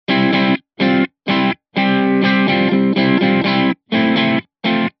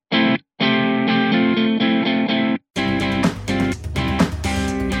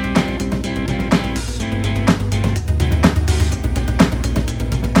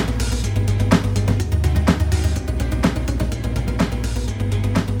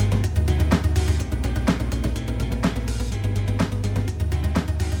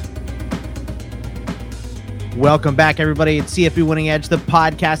Welcome back, everybody. It's CFB Winning Edge, the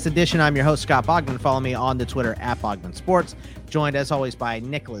podcast edition. I'm your host, Scott Bogman. Follow me on the Twitter at Bogman Sports. Joined, as always, by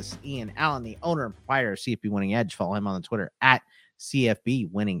Nicholas Ian Allen, the owner and proprietor of CFB Winning Edge. Follow him on the Twitter at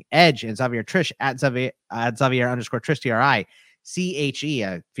CFB Winning Edge. And Xavier Triche at Xavier _Triche, TRICHE.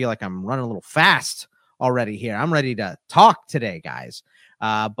 I feel like I'm running a little fast already here. I'm ready to talk today, guys.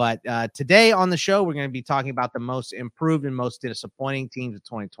 But today on the show, we're going to be talking about the most improved and most disappointing teams of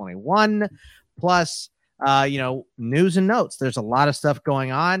 2021, plus news and notes. There's a lot of stuff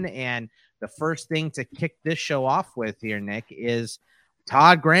going on, and the first thing to kick this show off with here, Nick, is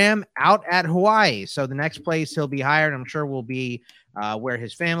Todd Graham out at Hawaii. So the next place he'll be hired, I'm sure, will be where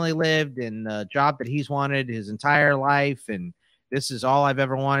his family lived and the job that he's wanted his entire life. And this is all I've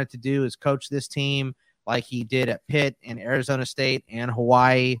ever wanted to do, is coach this team like he did at Pitt and Arizona State and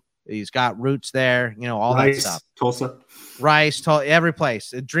Hawaii. He's got roots there, all Rice, that stuff. Tulsa. Rice, every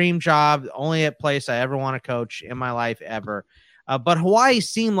place. A dream job, only a place I ever want to coach in my life ever. But Hawaii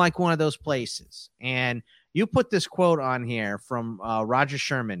seemed like one of those places. And you put this quote on here from Roger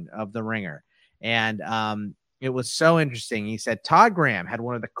Sherman of The Ringer. And it was so interesting. He said, Todd Graham had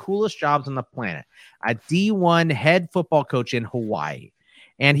one of the coolest jobs on the planet, a D1 head football coach in Hawaii.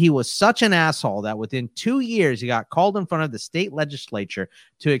 And he was such an asshole that within 2 years, he got called in front of the state legislature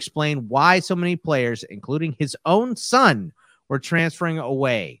to explain why so many players, including his own son, were transferring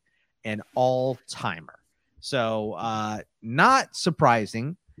away. An all-timer. So not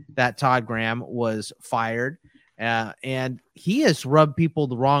surprising that Todd Graham was fired. And he has rubbed people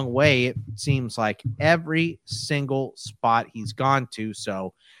the wrong way, it seems like, every single spot he's gone to.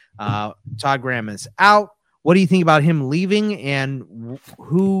 So Todd Graham is out. What do you think about him leaving, and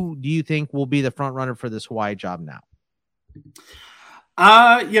who do you think will be the front runner for this Hawaii job now?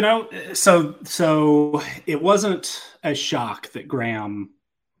 So it wasn't a shock that Graham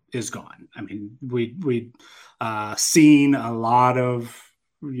is gone. I mean, we'd seen a lot of,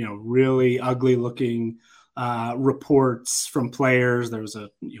 really ugly looking reports from players. There was a,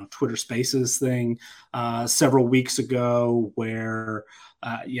 Twitter Spaces thing several weeks ago where,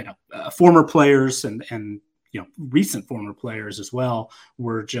 former players and recent former players as well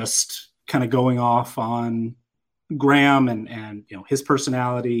were just kind of going off on Graham and his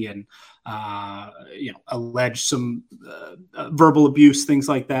personality and, alleged some verbal abuse, things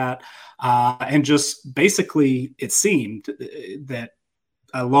like that. And just basically it seemed that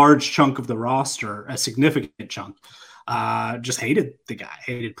a large chunk of the roster, a significant chunk, just hated the guy,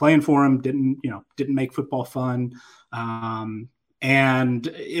 hated playing for him, didn't make football fun. And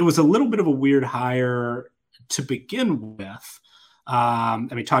it was a little bit of a weird hire to begin with.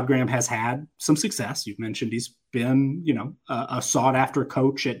 Todd Graham has had some success. You've mentioned he's been, a sought after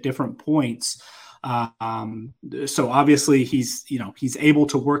coach at different points. So obviously he's able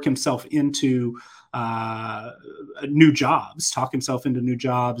to work himself into new jobs, talk himself into new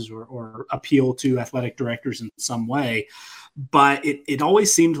jobs or appeal to athletic directors in some way. But it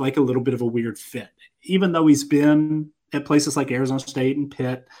always seemed like a little bit of a weird fit, even though he's been at places like Arizona State and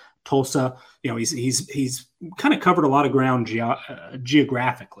Pitt, Tulsa. He's kind of covered a lot of ground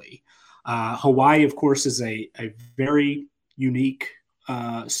geographically. Hawaii, of course, is a very unique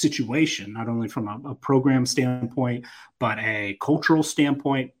situation, not only from a program standpoint, but a cultural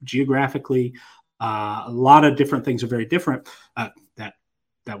standpoint, geographically. A lot of different things are very different. That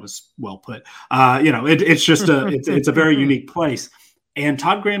was well put. It's just it's a very unique place. And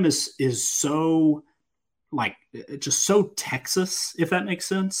Todd Graham is so just so Texas, if that makes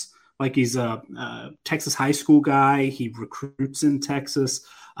sense. Like he's a Texas high school guy. He recruits in Texas,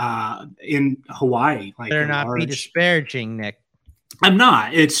 in Hawaii. Like they're not be disparaging, Nick. I'm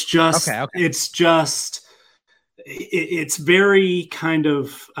not. It's just, okay. It's very kind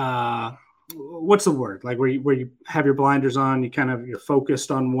of, what's the word? Like where you have your blinders on, you're focused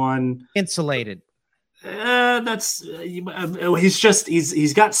on one. Insulated. He's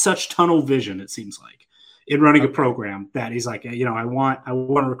got such tunnel vision, it seems like, in running a program, that he's like, I want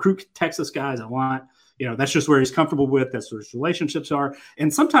to recruit Texas guys. I want, that's just where he's comfortable with. That's where his relationships are.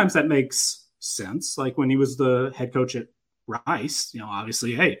 And sometimes that makes sense. Like when he was the head coach at Rice,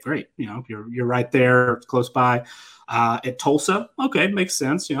 obviously, hey, great. You're right there, close by. At Tulsa, okay, makes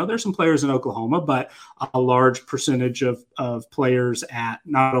sense. There's some players in Oklahoma, but a large percentage of players at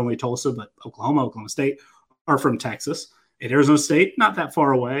not only Tulsa, but Oklahoma State are from Texas. At Arizona State, not that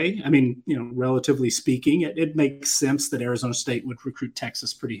far away. I mean, relatively speaking, it makes sense that Arizona State would recruit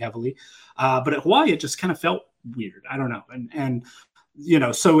Texas pretty heavily. But at Hawaii, it just kind of felt weird. I don't know. And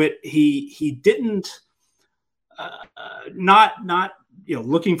so he didn't, not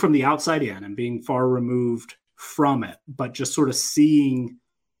looking from the outside in and being far removed from it, but just sort of seeing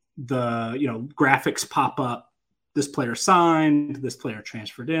the, graphics pop up this player signed, this player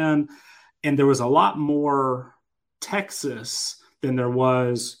transferred in, and there was a lot more Texas than there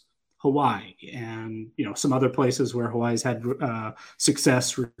was Hawaii, and some other places where Hawaii's had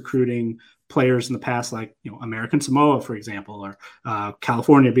success recruiting players in the past, like American Samoa, for example, or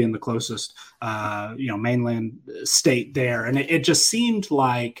California being the closest mainland state there. And it just seemed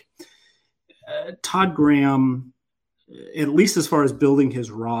like Todd Graham, at least as far as building his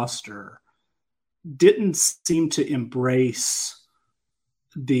roster, didn't seem to embrace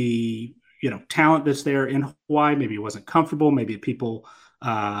the talent that's there in Hawaii. Maybe he wasn't comfortable. Maybe people,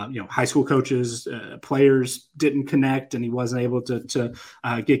 high school coaches, players didn't connect, and he wasn't able to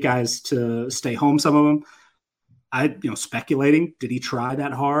get guys to stay home. Some of them, speculating, did he try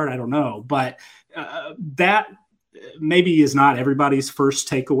that hard? I don't know, but that maybe is not everybody's first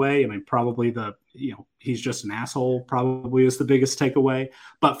takeaway. I mean, probably he's just an asshole probably is the biggest takeaway.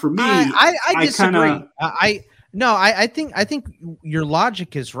 But for me, I disagree. I think your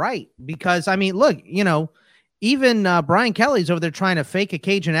logic is right, because I mean, look, even Brian Kelly's over there trying to fake a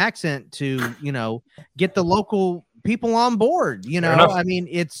Cajun accent to, get the local people on board. I mean,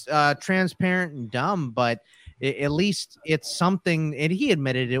 it's transparent and dumb, but at least it's something. And he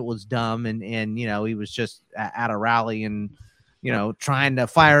admitted it was dumb, and he was just at a rally and trying to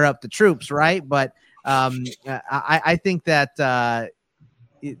fire up the troops, right? But I think that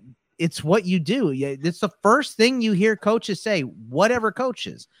it's what you do. It's the first thing you hear coaches say, whatever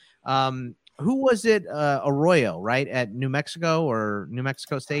coaches. Who was it? Arroyo, right? At New Mexico or New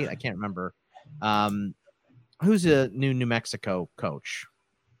Mexico State? I can't remember. Who's a New Mexico coach?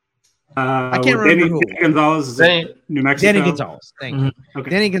 I can't remember who. Danny Gonzalez is New Mexico. Danny Gonzalez. Thank you. Okay.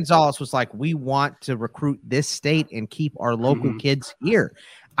 Danny Gonzalez was like, we want to recruit this state and keep our local kids here.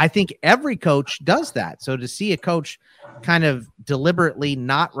 I think every coach does that. So to see a coach kind of deliberately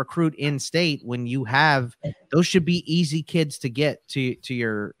not recruit in state when you have, those should be easy kids to get to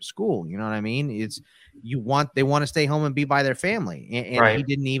your school. You know what I mean? They want to stay home and be by their family. And right. He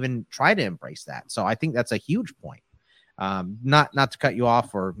didn't even try to embrace that. So I think that's a huge point. Not to cut you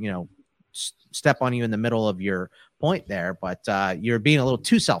off or, step on you in the middle of your point there, but you're being a little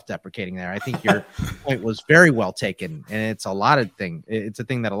too self-deprecating there. I think your point was very well taken, and it's it's a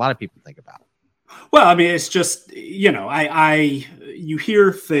thing that a lot of people think about. Well, I mean, it's just, you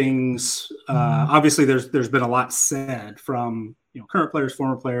hear things, obviously there's been a lot said from, current players,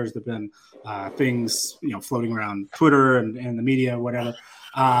 former players. There've been things, floating around Twitter and the media, whatever.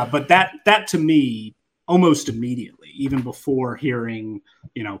 But that to me, almost immediately, even before hearing,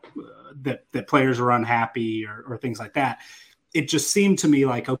 that players are unhappy or things like that, it just seemed to me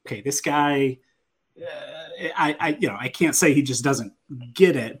like, okay, this guy, I can't say he just doesn't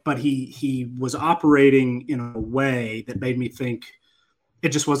get it, but he was operating in a way that made me think it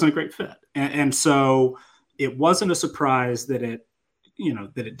just wasn't a great fit. And so it wasn't a surprise that it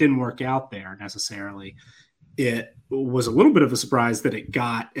didn't work out there necessarily. It was a little bit of a surprise that it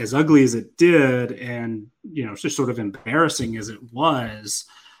got as ugly as it did, and just sort of embarrassing as it was.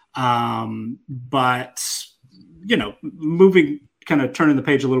 But moving, kind of turning the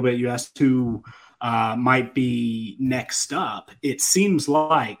page a little bit, you asked who might be next up. It seems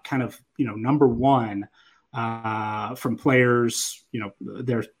like kind of number one from players.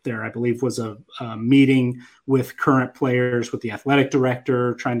 There I believe was a meeting with current players with the athletic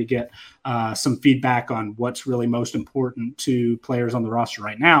director, trying to get some feedback on what's really most important to players on the roster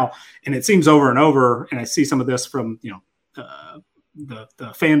right now. And it seems over and over, and I see some of this from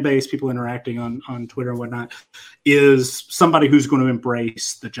the fan base, people interacting on Twitter and whatnot, is somebody who's going to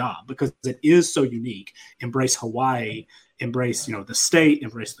embrace the job, because it is so unique. Embrace Hawaii, embrace the state,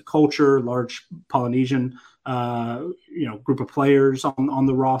 embrace the culture, large Polynesian group of players on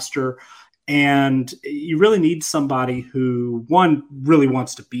the roster. And you really need somebody who, one, really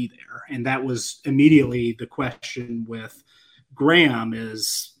wants to be there. And that was immediately the question with Graham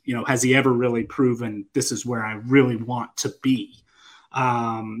is, has he ever really proven this is where I really want to be,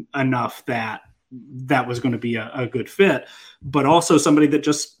 enough that was going to be a good fit, but also somebody that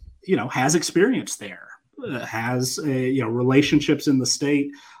just, has experience there, has relationships in the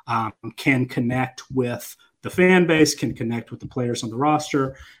state, can connect with the fan base, can connect with the players on the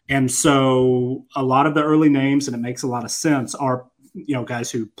roster. And so a lot of the early names, and it makes a lot of sense, are,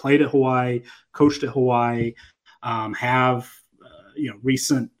 guys who played at Hawaii, coached at Hawaii, have,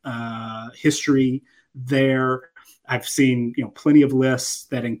 recent history there. I've seen, plenty of lists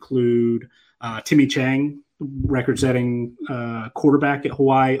that include Timmy Chang, record-setting quarterback at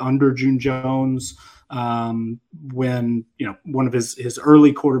Hawaii under June Jones, when, one of his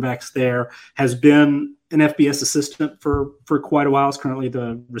early quarterbacks there has been an FBS assistant for quite a while. Is currently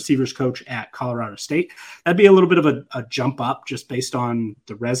the receivers coach at Colorado State. That'd be a little bit of a jump up just based on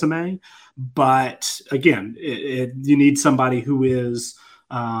the resume. But again, you need somebody who is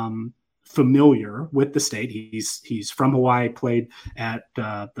familiar with the state. He's from Hawaii, played at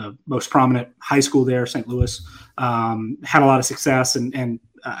the most prominent high school there, St. Louis, had a lot of success, and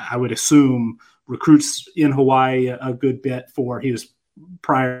I would assume recruits in Hawaii a good bit for. He was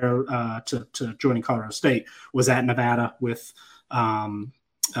prior to joining Colorado State, was at Nevada with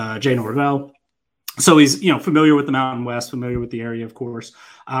Jay Norvell. So he's, familiar with the Mountain West, familiar with the area, of course.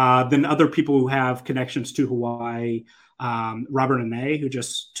 Then other people who have connections to Hawaii, Robert Anae, who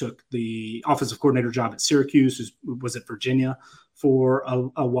just took the offensive coordinator job at Syracuse, who was at Virginia for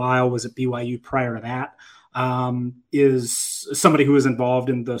a while, was at BYU prior to that, is somebody who was involved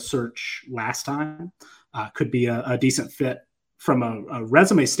in the search last time. Could be a decent fit from a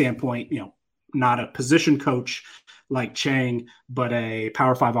resume standpoint, not a position coach like Chang, but a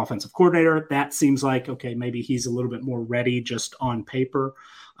Power 5 offensive coordinator. That seems like, okay, maybe he's a little bit more ready just on paper.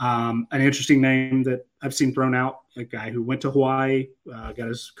 An interesting name that I've seen thrown out, a guy who went to Hawaii, got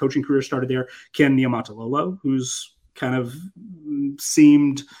his coaching career started there, Ken Niumatalolo, who's kind of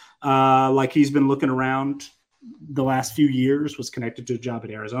seemed like he's been looking around the last few years, was connected to a job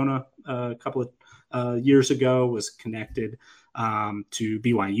at Arizona a couple of years ago, was connected to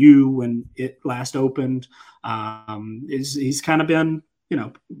BYU when it last opened. He's kind of been,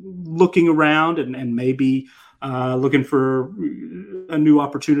 looking around and maybe looking for a new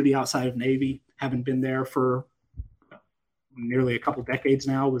opportunity outside of Navy. Haven't been there for nearly a couple decades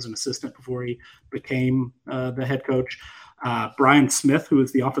now, was an assistant before he became the head coach. Brian Smith, who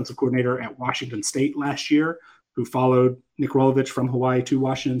was the offensive coordinator at Washington State last year, who followed Nick Rolovich from Hawaii to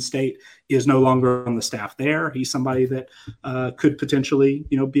Washington State, is no longer on the staff there. He's somebody that could potentially,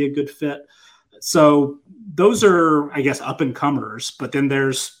 be a good fit. So those are, I guess, up and comers. But then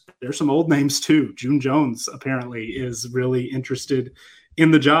there's some old names too. June Jones apparently is really interested in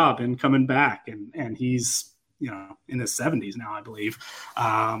the job and coming back, and he's in his 70s now, I believe.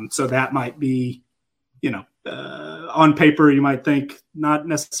 So that might be, on paper you might think not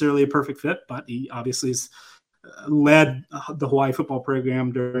necessarily a perfect fit, but he obviously is. Led the Hawaii football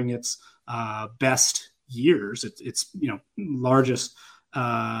program during its best years, its largest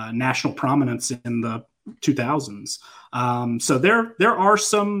national prominence in the 2000s. So there are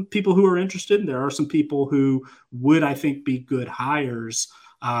some people who are interested. There are some people who would, I think, be good hires.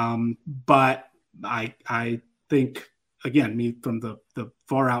 But I think, again, me from the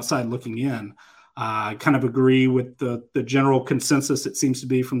far outside looking in, I kind of agree with the general consensus. It seems to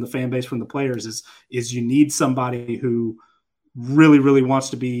be from the fan base, from the players, is you need somebody who really, really wants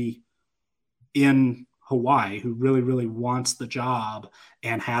to be in Hawaii, who really, really wants the job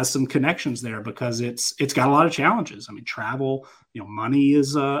and has some connections there, because it's got a lot of challenges. I mean, travel, money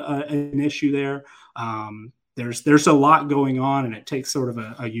is an issue there. There's a lot going on, and it takes sort of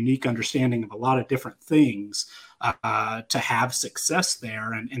a unique understanding of a lot of different things to have success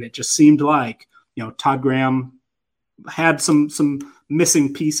there. And it just seemed like, Todd Graham had some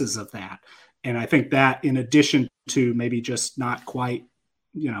missing pieces of that. And I think that, in addition to maybe just not quite,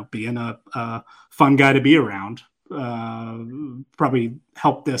 being a fun guy to be around, probably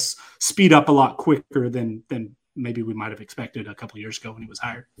helped this speed up a lot quicker than maybe we might have expected a couple of years ago when he was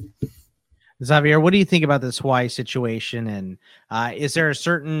hired. Xavier, what do you think about this Hawaii situation? And is there a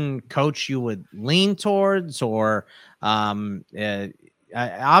certain coach you would lean towards, or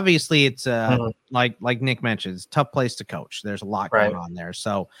obviously it's like Nick mentioned, it's a tough place to coach. There's a lot going on there.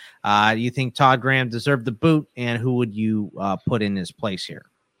 So do you think Todd Graham deserved the boot, and who would you put in his place here?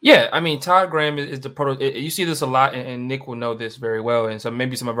 Yeah, I mean, Todd Graham is the proto. You see this a lot, and Nick will know this very well, and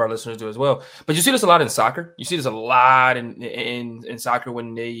maybe some of our listeners do as well. But you see this a lot in soccer. You see this a lot in soccer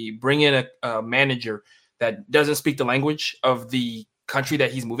when they bring in a manager that doesn't speak the language of the country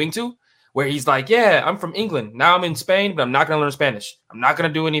that he's moving to, where he's like, yeah, I'm from England. Now I'm in Spain, but I'm not going to learn Spanish. I'm not going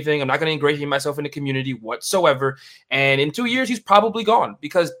to do anything. I'm not going to ingratiate myself in the community whatsoever. And in 2 years, he's probably gone,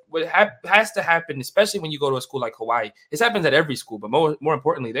 because what has to happen, especially when you go to a school like Hawaii, this happens at every school, but more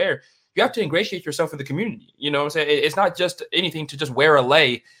importantly there, you have to ingratiate yourself in the community. You know what I'm saying? It's not just anything to just wear a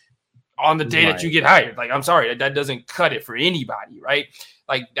lei on the day that you get hired. Like, I'm sorry, that doesn't cut it for anybody, right?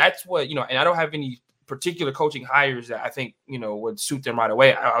 Like, that's what, and I don't have any particular coaching hires that I think, would suit them right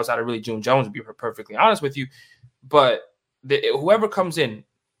away outside of really June Jones, to be perfectly honest with you. But whoever comes in,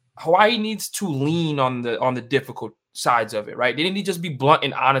 Hawaii needs to lean on the difficult sides of it, right? They need to just be blunt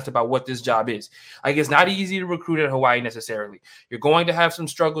and honest about what this job is. Like, it's not easy to recruit at Hawaii necessarily. You're going to have some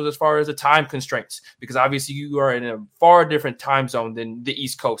struggles as far as the time constraints, because obviously you are in a far different time zone than the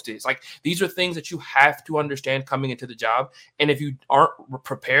East Coast is. Like, these are things that you have to understand coming into the job. And if you aren't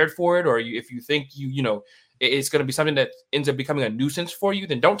prepared for it, or if you think it's going to be something that ends up becoming a nuisance for you,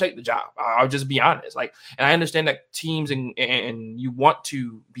 then don't take the job. I'll just be honest. Like, and I understand that teams and you want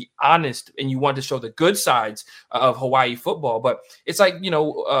to be honest and you want to show the good sides of Hawaii football, but it's like,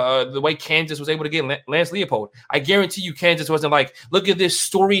 the way Kansas was able to get Lance Leopold. I guarantee you Kansas wasn't like, look at this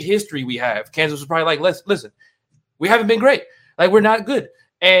storied history we have. Kansas was probably like, listen, we haven't been great. Like, we're not good.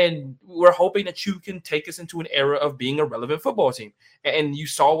 And we're hoping that you can take us into an era of being a relevant football team. And you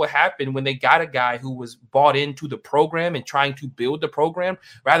saw what happened when they got a guy who was bought into the program and trying to build the program,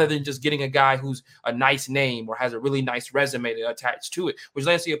 rather than just getting a guy who's a nice name or has a really nice resume attached to it, which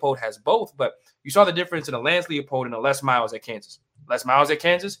Lance Leopold has both. But you saw the difference in a Lance Leopold and a Les Miles at Kansas. Les Miles at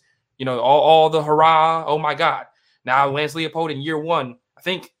Kansas, all the hurrah, oh my God. Now Lance Leopold in year one, I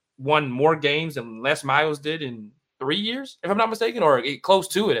think, won more games than Les Miles did in 3 years, if I'm not mistaken, or close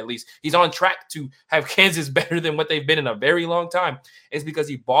to it at least. He's on track to have Kansas better than what they've been in a very long time. It's because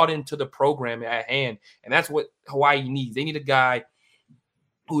he bought into the program at hand, and that's what Hawaii needs. They need a guy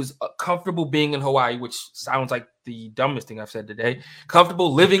who's comfortable being in Hawaii, which sounds like the dumbest thing I've said today,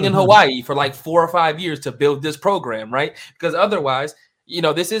 comfortable living in Hawaii for like 4 or 5 years to build this program, right? Because otherwise,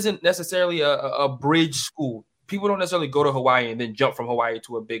 this isn't necessarily a bridge school. People don't necessarily go to Hawaii and then jump from Hawaii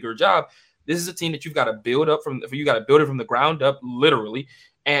to a bigger job. This is a team that you've got to build up you got to build it from the ground up, literally,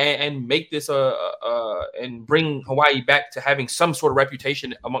 and make this and bring Hawaii back to having some sort of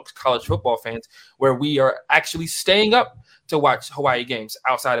reputation amongst college football fans, where we are actually staying up to watch Hawaii games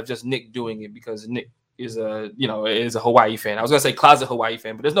outside of just Nick doing it because Nick is a Hawaii fan. I was gonna say closet Hawaii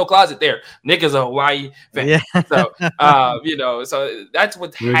fan, but there's no closet there. Nick is a Hawaii fan. Yeah. So so that's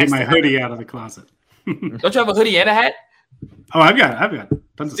what has get my hoodie out of the closet. Don't you have a hoodie and a hat? Oh, I've got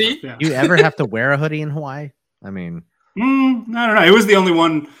tons of stuff. Yeah. You ever have to wear a hoodie in Hawaii? I mean, I don't know. It was the only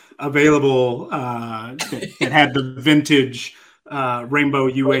one available that had the vintage Rainbow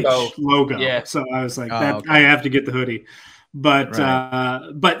logo. Yeah. So I was like, okay. I have to get the hoodie. But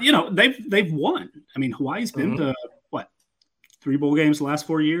right. But they've won. I mean, Hawaii's been to 3 bowl games the last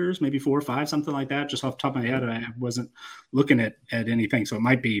 4 years, maybe 4 or 5, something like that. Just off the top of my head, I wasn't looking at anything, so it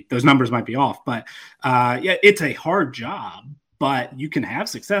might be those numbers might be off. But it's a hard job, but you can have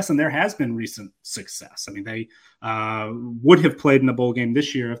success, and there has been recent success. I mean, they would have played in the bowl game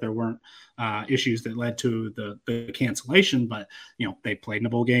this year if there weren't issues that led to the cancellation. But they played in the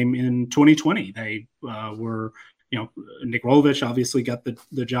bowl game in 2020. They were. Nick Rolovich obviously got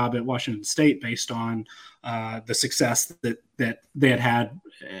the job at Washington State based on the success that they had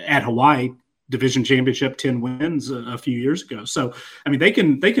at Hawaii, division championship, 10 wins a few years ago. So, I mean, they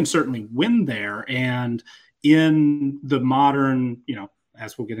can certainly win there. And in the modern,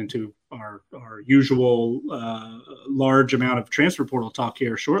 as we'll get into our usual large amount of transfer portal talk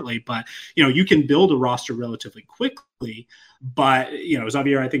here shortly, but, you can build a roster relatively quickly. But,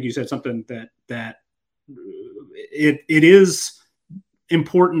 Xavier, I think you said something that it is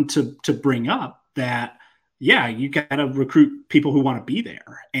important to bring up that, you got to recruit people who want to be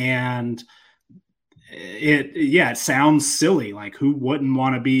there. And it sounds silly. Like, who wouldn't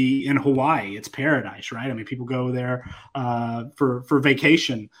want to be in Hawaii? It's paradise, right? I mean, people go there for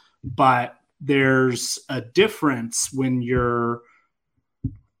vacation, but there's a difference when you're,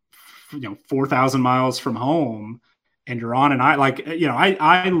 4,000 miles from home and you're on an island. Like,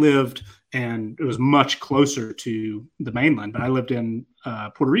 I lived, and it was much closer to the mainland, but I lived in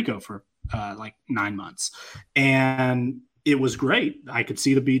Puerto Rico for like 9 months, and it was great. I could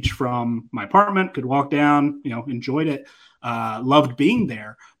see the beach from my apartment, could walk down, enjoyed it, loved being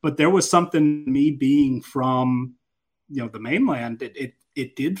there. But there was something, me being from, the mainland,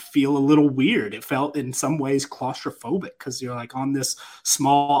 it did feel a little weird. It felt in some ways claustrophobic because you're like on this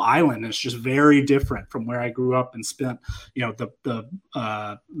small island. It's just very different from where I grew up and spent, the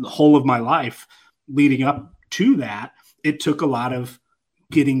whole of my life leading up to that. It took a lot of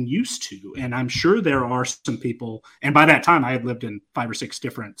getting used to, and I'm sure there are some people. And by that time, I had lived in 5 or 6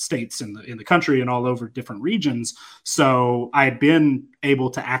 different states in the country and all over different regions. So I had been able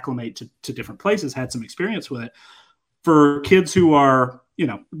to acclimate to different places, had some experience with it. For kids who are,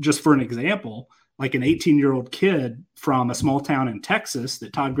 just for an example, like an 18-year-old kid from a small town in Texas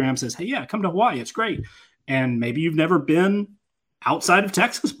that Todd Graham says, hey, come to Hawaii, it's great. And maybe you've never been outside of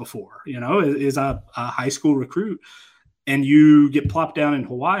Texas before, is a high school recruit. And you get plopped down in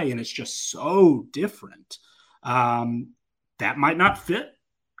Hawaii and it's just so different. That might not fit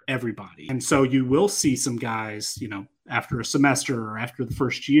everybody. And so you will see some guys, after a semester or after the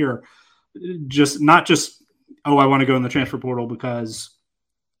first year, not just, oh, I want to go in the transfer portal because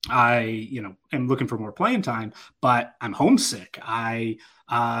I, am looking for more playing time, but I'm homesick.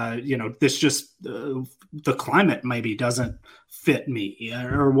 This just the climate maybe doesn't fit me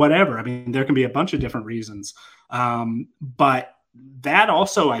or whatever. I mean, there can be a bunch of different reasons. But that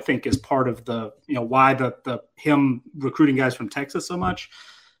also, I think, is part of the, why the him recruiting guys from Texas so much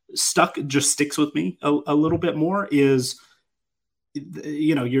just sticks with me a little bit more is,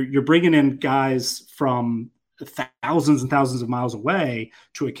 you're bringing in guys from thousands and thousands of miles away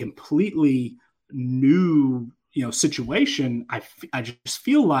to a completely new, situation. I just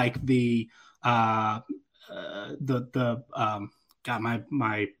feel like God,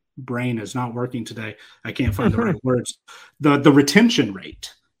 my brain is not working today. I can't find the right words. The retention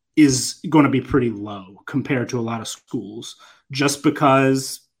rate is going to be pretty low compared to a lot of schools, just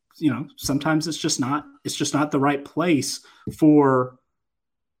because, sometimes it's just not the right place for,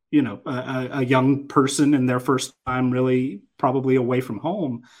 a young person in their first time really probably away from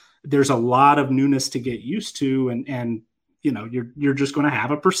home. There's a lot of newness to get used to. And you're just going to have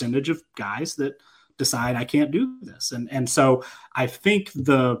a percentage of guys that decide I can't do this. And so I think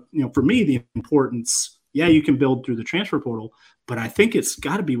for me, the importance, you can build through the transfer portal, but I think it's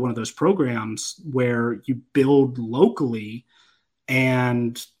got to be one of those programs where you build locally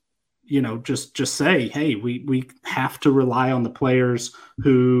and, just say, hey, we have to rely on the players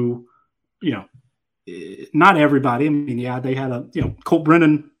who, not everybody. I mean, they had Colt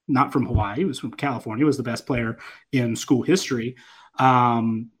Brennan, not from Hawaii. He was from California. He was the best player in school history.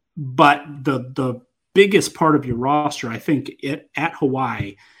 But the biggest part of your roster, I think, at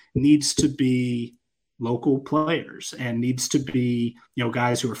Hawaii needs to be local players and needs to be,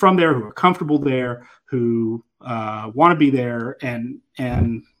 guys who are from there, who are comfortable there, who want to be there. And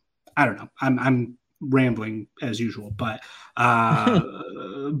I don't know, I'm rambling as usual, but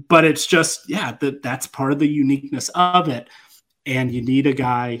it's just, that's part of the uniqueness of it. And you need a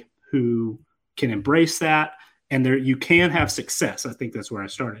guy who can embrace that. And you can have success. I think that's where I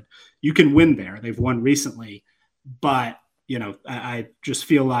started. You can win there. They've won recently, but I just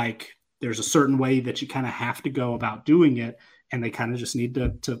feel like there's a certain way that you kind of have to go about doing it. And they kind of just need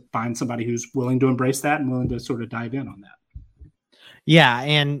to find somebody who's willing to embrace that and willing to sort of dive in on that. Yeah.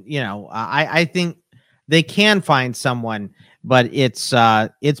 And, I think they can find someone, but it's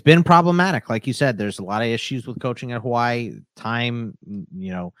been problematic. Like you said, there's a lot of issues with coaching at Hawaii, time,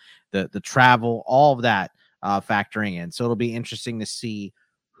 the travel, all of that factoring in. So it'll be interesting to see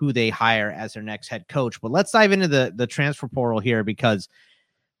who they hire as their next head coach. But let's dive into the transfer portal here, because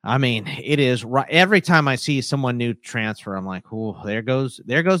I mean, it is every time I see someone new transfer, I'm like, oh, there goes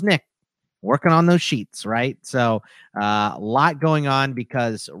Nick working on those sheets, right? So a lot going on,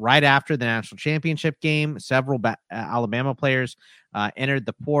 because right after the national championship game, several Alabama players entered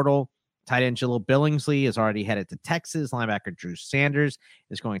the portal. Tight end Jalil Billingsley is already headed to Texas. Linebacker Drew Sanders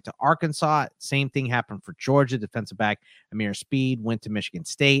is going to Arkansas. Same thing happened for Georgia. Defensive back Amir Speed went to Michigan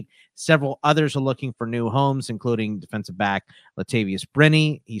State. Several others are looking for new homes, including defensive back Latavius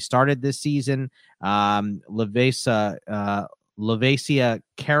Brinney. He started this season. Lavasia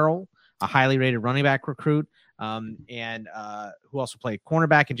Carroll, a highly rated running back recruit, and who also played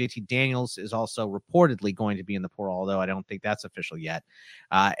cornerback, and JT Daniels is also reportedly going to be in the portal, although I don't think that's official yet.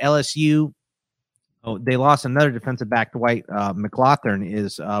 LSU, they lost another defensive back. Dwight McLaughlin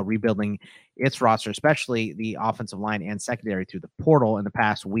is rebuilding its roster, especially the offensive line and secondary, through the portal. In the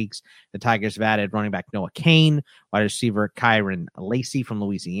past weeks, the Tigers have added running back Noah Kane, wide receiver Kyron Lacey from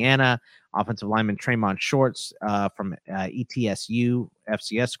Louisiana, offensive lineman Tremont Shorts from ETSU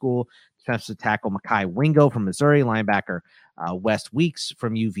FCS school, defensive tackle Makai Wingo from Missouri, linebacker West Weeks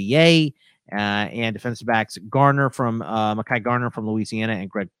from UVA, and defensive backs Makai Garner from Louisiana and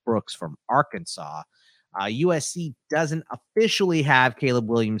Greg Brooks from Arkansas. USC doesn't officially have Caleb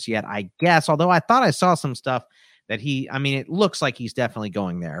Williams yet, I guess, although I thought I saw some stuff that it looks like he's definitely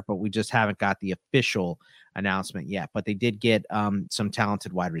going there, but we just haven't got the official announcement yet. But they did get some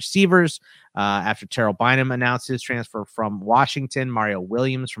talented wide receivers after Terrell Bynum announced his transfer from Washington. Mario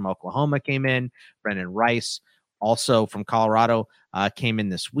Williams from Oklahoma came in. Brendan Rice, also from Colorado, came in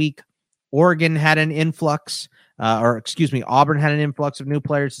this week. Auburn had an influx of new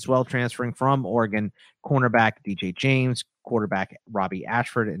players as well, transferring from Oregon. Cornerback DJ James, quarterback Robbie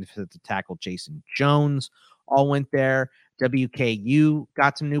Ashford, and defensive tackle Jason Jones all went there. WKU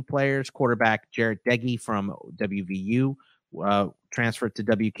got some new players. Quarterback Jarrett Deggy from WVU transferred to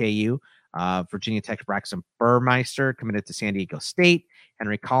WKU. Virginia Tech Braxton Burmeister committed to San Diego State.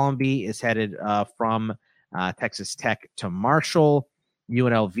 Henry Colomby is headed from Texas Tech to Marshall.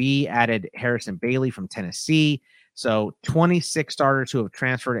 UNLV added Harrison Bailey from Tennessee. So 26 starters who have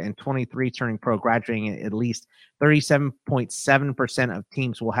transferred and 23 turning pro, graduating at least 37.7% of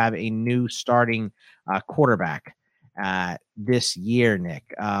teams will have a new starting quarterback this year,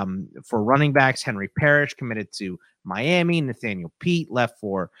 Nick. For running backs, Henry Parrish committed to Miami. Nathaniel Pete left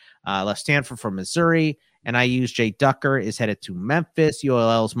Stanford for Missouri. NIU's Jay Ducker is headed to Memphis.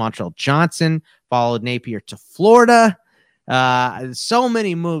 ULL's Montrell Johnson followed Napier to Florida. So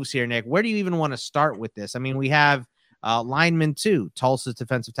many moves here, Nick. Where do you even want to start with this? I mean, we have linemen too. Tulsa's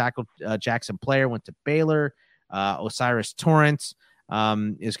defensive tackle Jackson Player went to Baylor. Osiris Torrance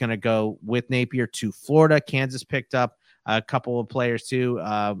is going to go with Napier to Florida. Kansas picked up a couple of players too.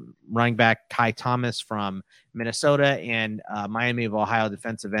 Running back Kai Thomas from Minnesota, and Miami of Ohio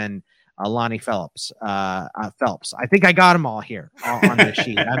defensive end Lonnie Phelps. I think I got them all here on this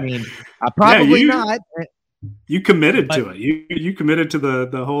sheet. I mean, probably not. You committed to it. You committed to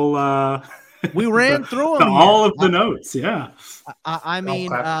the whole. We ran through them all of the notes. Yeah. I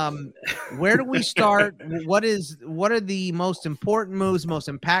mean, where do we start? What are the most important moves, most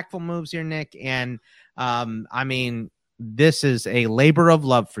impactful moves here, Nick? And I mean, this is a labor of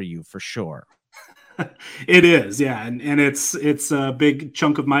love for you for sure. It is, yeah, and it's a big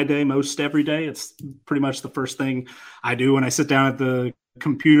chunk of my day. Most every day, it's pretty much the first thing I do when I sit down at the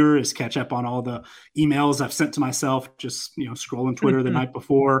computer is catch up on all the emails I've sent to myself. Just scrolling Twitter the night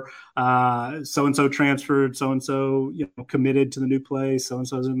before. So and so transferred. So and so committed to the new place. So and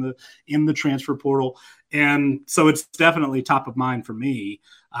so's in the transfer portal, and so it's definitely top of mind for me.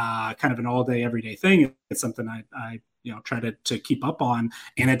 Kind of an all day, everyday thing. It's something I try to keep up on,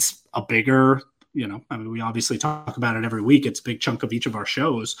 and it's a bigger. I mean, we obviously talk about it every week. It's a big chunk of each of our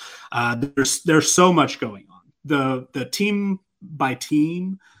shows. There's so much going on. The team by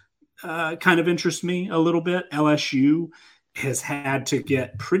team kind of interests me a little bit. LSU has had to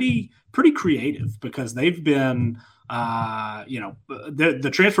get pretty creative because they've been, the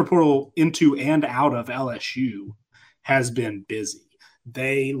transfer portal into and out of LSU has been busy.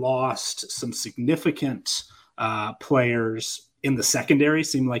 They lost some significant players in the secondary.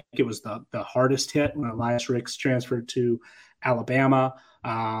 Seemed like it was the hardest hit when Elias Ricks transferred to Alabama.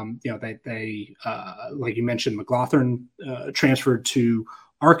 They like you mentioned, McLaughlin transferred to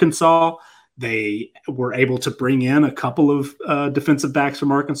Arkansas. They were able to bring in a couple of defensive backs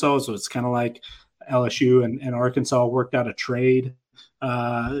from Arkansas. So it's kind of like LSU and Arkansas worked out a trade.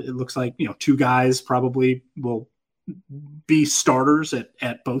 It looks like, two guys probably will be starters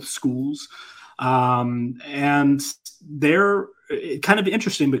at both schools. And they're kind of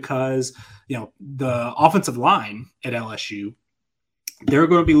interesting because, the offensive line at LSU, they're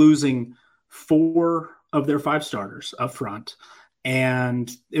going to be losing 4 of their 5 starters up front.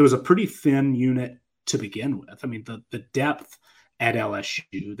 And it was a pretty thin unit to begin with. I mean, the depth at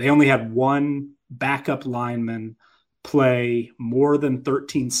LSU, they only had 1 backup lineman play more than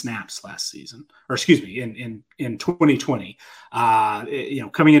 13 snaps last season, or excuse me, in 2020.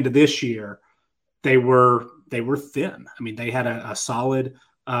 Coming into this year, they were thin. I mean, they had a solid,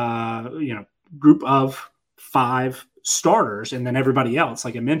 group of 5 starters, and then everybody else,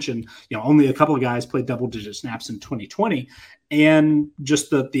 like I mentioned, only a couple of guys played double-digit snaps in 2020, and just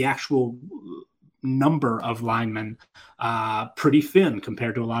the actual number of linemen pretty thin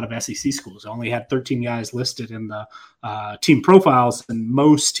compared to a lot of SEC schools. They only had 13 guys listed in the team profiles, and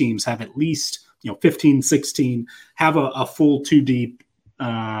most teams have at least 15, 16, have a full 2 deep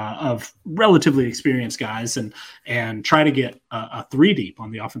of relatively experienced guys and try to get a 3 deep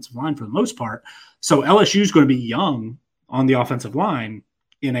on the offensive line for the most part. So LSU is going to be young on the offensive line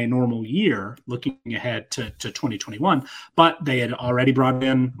in a normal year looking ahead to 2021, but they had already brought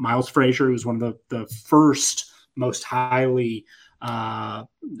in Miles Frazier, who was one of the first most highly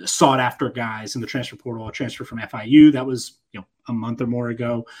sought after guys in the transfer portal, a transfer from FIU. That was a month or more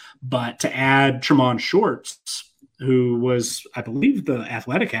ago. But to add Tremont Shorts, who was, I believe the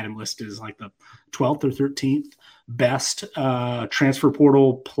Athletic had him listed as like the 12th or 13th best transfer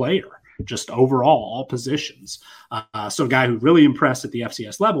portal player, just overall, all positions. So a guy who really impressed at the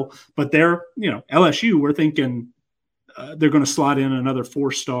FCS level. But they're, LSU, we're thinking they're going to slot in another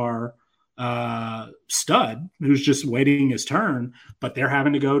 4-star stud who's just waiting his turn, but they're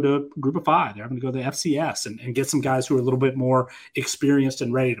having to go to Group of 5. They're having to go to the FCS and get some guys who are a little bit more experienced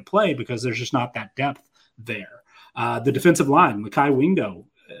and ready to play because there's just not that depth there. The defensive line, Mekhi Wingo,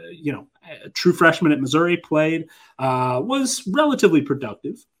 a true freshman at Missouri, played, was relatively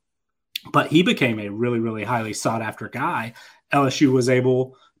productive, but he became a really, really highly sought after guy. LSU was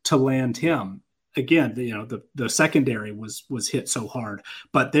able to land him. Again, the secondary was hit so hard,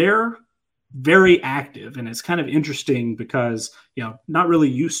 but they're very active, and it's kind of interesting because, not really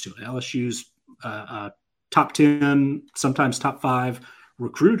used to it. LSU's a top 10, sometimes top 5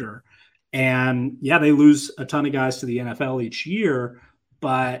 recruiter. And yeah, they lose a ton of guys to the NFL each year,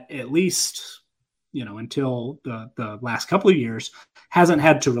 but at least, until the last couple of years, hasn't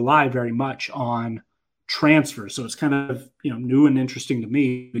had to rely very much on transfers. So it's kind of, new and interesting to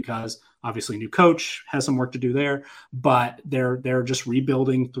me because obviously new coach has some work to do there, but they're just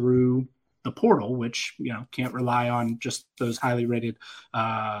rebuilding through the portal, which, can't rely on just those highly rated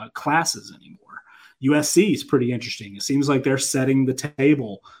classes anymore. USC is pretty interesting. It seems like they're setting the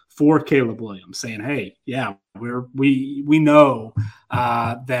table for Caleb Williams, saying, "Hey, yeah, we know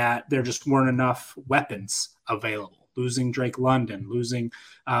that there just weren't enough weapons available. Losing Drake London, losing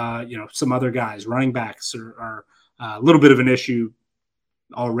some other guys, running backs are a little bit of an issue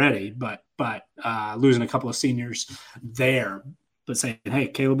already, but losing a couple of seniors there." But saying, "Hey,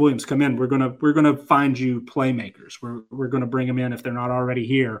 Caleb Williams, come in. We're gonna find you playmakers. We're gonna bring them in if they're not already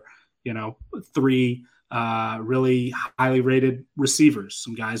here. 3 really highly rated receivers,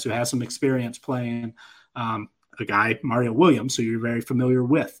 some guys who have some experience playing. A guy, Mario Williams, who you're very familiar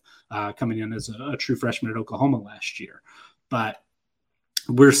with, coming in as a true freshman at Oklahoma last year. But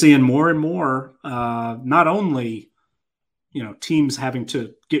we're seeing more and more, not only teams having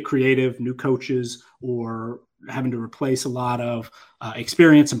to get creative, new coaches, or having to replace a lot of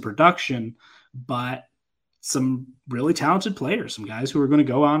experience and production, but some really talented players, some guys who are going to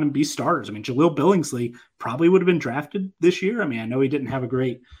go on and be starters. I mean, Jaleel Billingsley probably would have been drafted this year. I mean, I know he didn't have a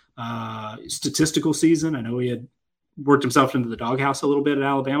great statistical season. I know he had worked himself into the doghouse a little bit at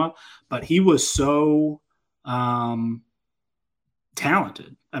Alabama, but he was so talented.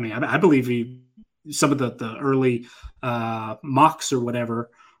 I mean, I believe some of the early mocks or whatever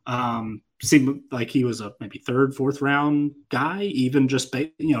seemed like he was a maybe 3rd, 4th round guy, even just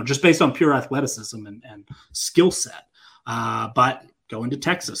based on pure athleticism and skill set. But going to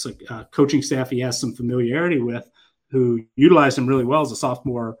Texas, a coaching staff he has some familiarity with, who utilized him really well as a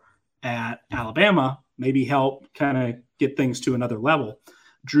sophomore at Alabama, maybe help kind of get things to another level.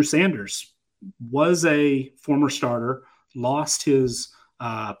 Drew Sanders was a former starter, lost his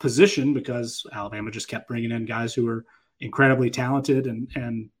position because Alabama just kept bringing in guys who were incredibly talented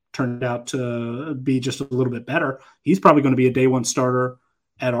and turned out to be just a little bit better. He's probably going to be a day 1 starter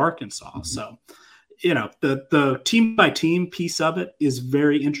at Arkansas. So, the team by team piece of it is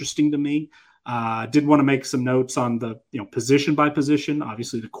very interesting to me. Did want to make some notes on the, position by position.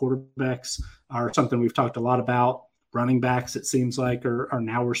 Obviously the quarterbacks are something we've talked a lot about. Running backs, it seems like, are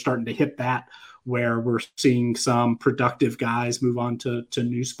now we're starting to hit that, where we're seeing some productive guys move on to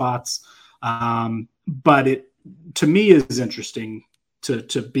new spots. But it, to me, is interesting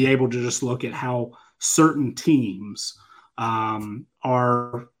to be able to just look at how certain teams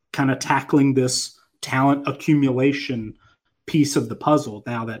are kind of tackling this talent accumulation piece of the puzzle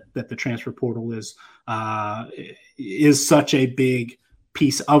now that the transfer portal is such a big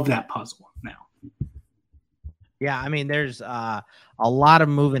piece of that puzzle now. Yeah, I mean, there's a lot of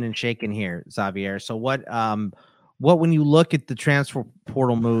moving and shaking here, Xavier. So what when you look at the transfer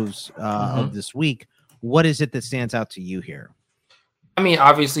portal moves of this week, what is it that stands out to you here? I mean,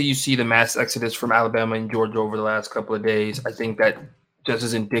 obviously, you see the mass exodus from Alabama and Georgia over the last couple of days. I think that just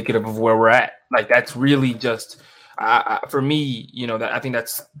is indicative of where we're at. Like, that's really just for me, that I think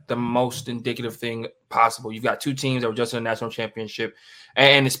that's the most indicative thing possible. You've got 2 teams that were just in a national championship,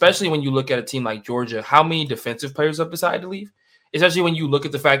 and especially when you look at a team like Georgia, how many defensive players have decided to leave? Especially when you look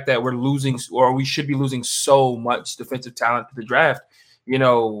at the fact that we're losing, or we should be losing, so much defensive talent to the draft.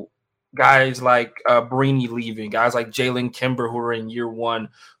 Guys like Brini leaving, guys like Jalen Kimber, who are in year 1,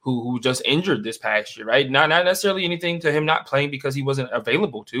 who just injured this past year, right? Not necessarily anything to him not playing because he wasn't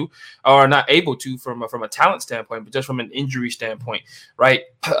available to or not able to from a talent standpoint, but just from an injury standpoint, right?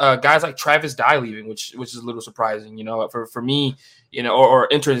 Guys like Travis Dye leaving, which is a little surprising, for me,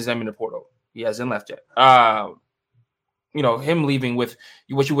 or entering his name in the portal. He hasn't left yet. Him leaving with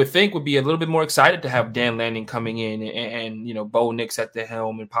what you would think would be a little bit more excited to have Dan Lanning coming in and Bo Nix at the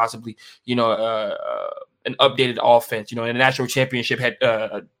helm and possibly, an updated offense, and a national championship had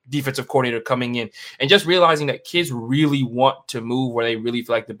a defensive coordinator coming in, and just realizing that kids really want to move where they really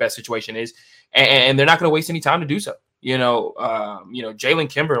feel like the best situation is. And they're not going to waste any time to do so. Jalen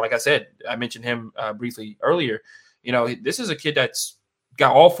Kimber, like I said, I mentioned him briefly earlier. This is a kid that's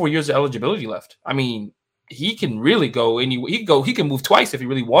got all 4 years of eligibility left. I mean, he can really go anywhere. He can move twice if he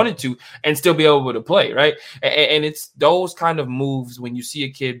really wanted to and still be able to play, right? And it's those kind of moves when you see a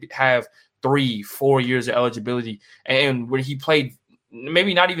kid have 3-4 years of eligibility, and where he played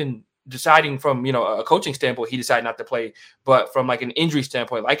maybe not even deciding from, you know, a coaching standpoint, he decided not to play, but from like an injury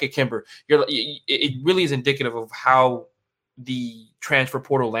standpoint, like a Kimber, it really is indicative of how the transfer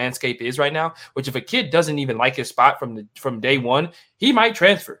portal landscape is right now, which if a kid doesn't even like his spot from day one, he might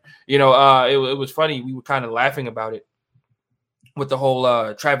transfer. You know, it was funny. We were kind of laughing about it with the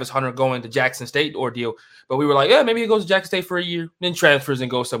whole Travis Hunter going to Jackson State ordeal, but we were like, yeah, maybe he goes to Jackson State for a year, then transfers and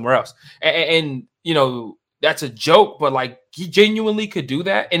goes somewhere else. And you know, that's a joke, but like he genuinely could do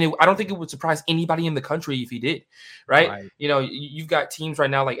that. And I don't think it would surprise anybody in the country if he did. Right. You know, you've got teams right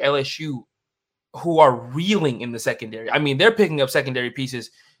now like LSU who are reeling in the secondary. I mean, they're picking up secondary pieces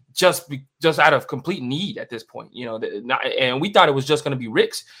just out of complete need at this point, you know, and we thought it was just going to be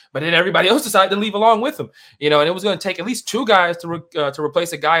Ricks, but then everybody else decided to leave along with him, you know, and it was going to take at least two guys to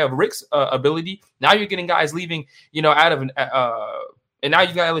replace a guy of Rick's ability. Now you're getting guys leaving, you know, out of and now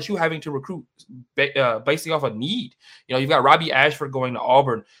you've got LSU having to recruit basically off a need. You know, you've got Robbie Ashford going to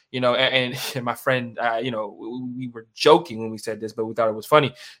Auburn, you know, and my friend, you know, we were joking when we said this, but we thought it was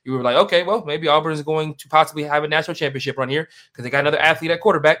funny. You were like, okay, well, maybe Auburn is going to possibly have a national championship run here because they got another athlete at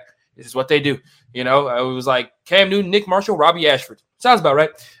quarterback. This is what they do. You know, it was like Cam Newton, Nick Marshall, Robbie Ashford. Sounds about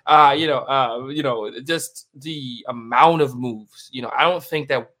right. You know, just the amount of moves, you know, I don't think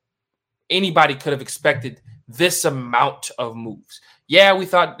that anybody could have expected this amount of moves. Yeah, we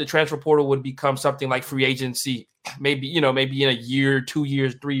thought the transfer portal would become something like free agency, maybe in a year, 2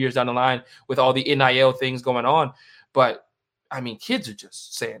 years, 3 years down the line with all the NIL things going on. But I mean, kids are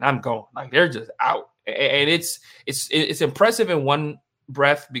just saying, I'm going. Like they're just out. And it's impressive in one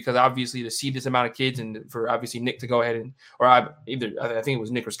breath because obviously to see this amount of kids and for obviously Nick to go ahead I think it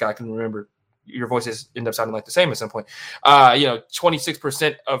was Nick or Scott, I can remember. Your voices end up sounding like the same at some point. You know,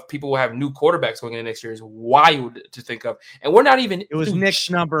 26% of people will have new quarterbacks going into next year is wild to think of. And we're not even. It was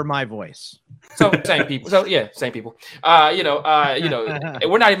Nick's number, my voice. So same people. So yeah, same people. You know,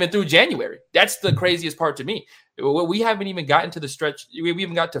 we're not even through January. That's the craziest part to me. We haven't even gotten to the stretch. We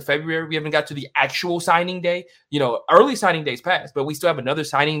haven't got to February. We haven't got to the actual signing day. You know, early signing days passed, but we still have another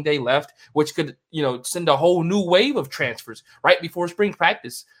signing day left, which could, you know, send a whole new wave of transfers right before spring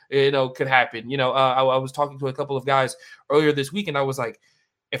practice, you know, could happen. You know, I was talking to a couple of guys earlier this week, and I was like,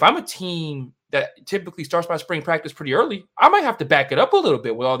 if I'm a team that typically starts my spring practice pretty early, I might have to back it up a little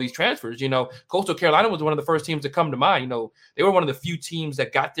bit with all these transfers. You know, Coastal Carolina was one of the first teams to come to mind. You know, they were one of the few teams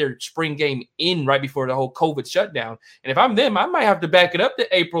that got their spring game in right before the whole COVID shutdown. And if I'm them, I might have to back it up to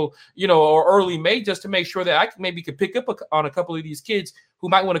April, you know, or early May just to make sure that I could pick up on a couple of these kids who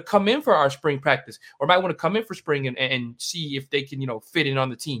might want to come in for our spring practice or might want to come in for spring and see if they can, you know, fit in on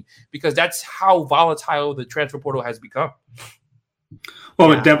the team, because that's how volatile the transfer portal has become.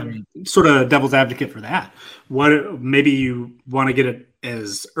 Well, sort of devil's advocate for that. What maybe you want to get it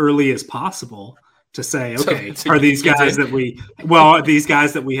as early as possible to say, okay, are these guys that we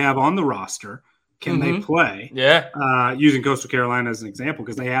have on the roster, can they play? Yeah. Using Coastal Carolina as an example,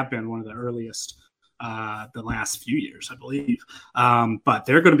 because they have been one of the earliest the last few years, I believe. But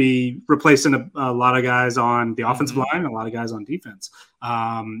they're going to be replacing a lot of guys on the offensive line, and a lot of guys on defense.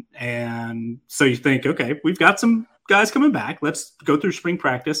 And so you think, okay, we've got some guys coming back. Let's go through spring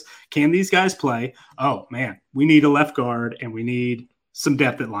practice. Can these guys play? Oh man, we need a left guard and we need some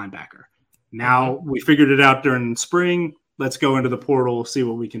depth at linebacker. Now we figured it out during spring. Let's go into the portal, see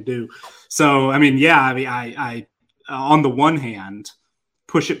what we can do. So, I mean, I on the one hand,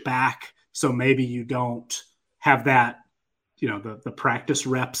 push it back so maybe you don't have that, you know, the practice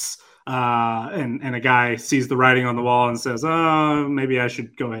reps and a guy sees the writing on the wall and says, oh, maybe I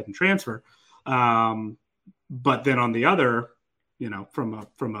should go ahead and transfer. But then on the other, you know, from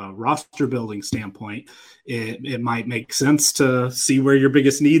a roster building standpoint, it might make sense to see where your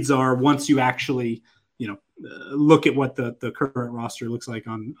biggest needs are once you actually, you know, look at what the current roster looks like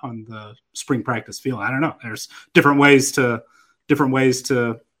on the spring practice field. I don't know. There's different ways to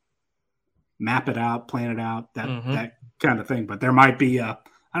map it out, plan it out, that kind of thing. But there might be I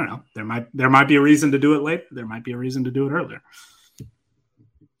don't know. There might be a reason to do it late. There might be a reason to do it earlier.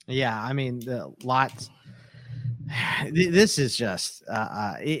 Yeah, I mean, lots. This is just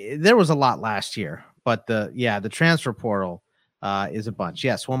there was a lot last year, but the transfer portal is a bunch.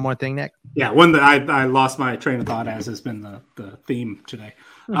 Yes, one more thing, Nick. Yeah, one that I lost my train of thought, as has been the theme today.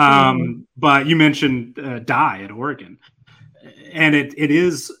 But you mentioned Dye at Oregon, and it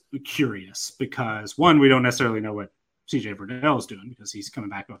is curious because one, we don't necessarily know what CJ Verdell is doing because he's coming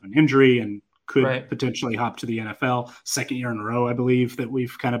back off an injury and could potentially hop to the NFL. Second year in a row, I believe, that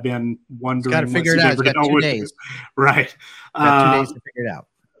we've kind of been wondering. Got to figure it out. He's got 2 days. Right. Got 2 days to figure it out.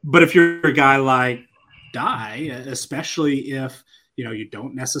 But if you're a guy like Dye, especially if, you know, you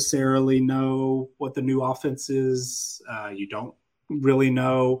don't necessarily know what the new offense is, you don't really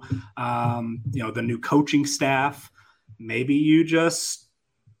know, the new coaching staff. Maybe you just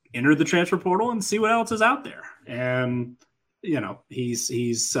enter the transfer portal and see what else is out there. And,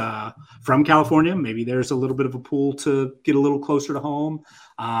 he's from California. Maybe there's a little bit of a pull to get a little closer to home.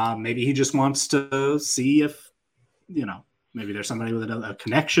 Maybe he just wants to see if, maybe there's somebody with a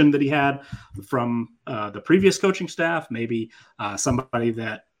connection that he had from the previous coaching staff. Maybe somebody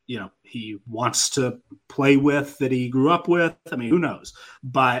that, he wants to play with, that he grew up with. I mean, who knows?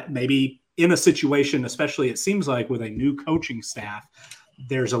 But maybe in a situation, especially it seems like with a new coaching staff,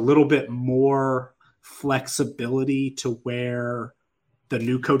 there's a little bit more flexibility to where the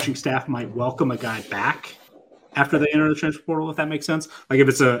new coaching staff might welcome a guy back after they enter the transfer portal, if that makes sense. Like if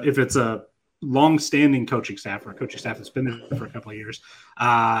it's a long-standing coaching staff or a coaching staff that's been there for a couple of years,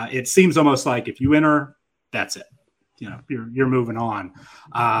 it seems almost like if you enter, that's it. You're moving on.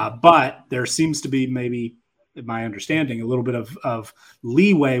 But there seems to be, maybe in my understanding, a little bit of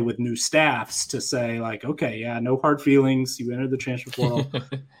leeway with new staffs to say like, okay, yeah, no hard feelings. You entered the transfer portal.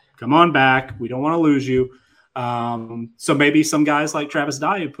 Come on back. We don't want to lose you. So maybe some guys like Travis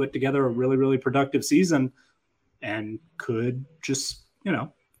Dye put together a really, really productive season and could just,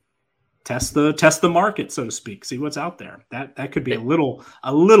 test the market, so to speak, see what's out there. That could be a little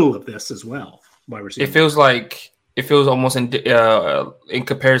of this as well. It feels almost in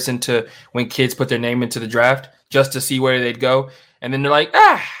comparison to when kids put their name into the draft just to see where they'd go. And then they're like,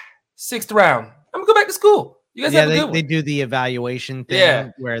 6th round, I'm gonna go back to school. You guys have a good one. They do the evaluation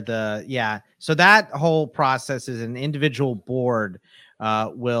thing so that whole process is an individual board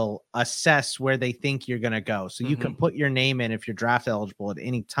will assess where they think you're going to go. So you can put your name in if you're draft eligible at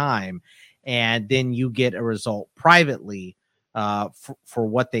any time, and then you get a result privately for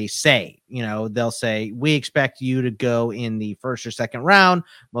what they say. They'll say, we expect you to go in the 1st or 2nd round.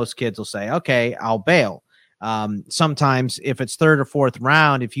 Most kids will say, okay, I'll bail. Sometimes if it's 3rd or 4th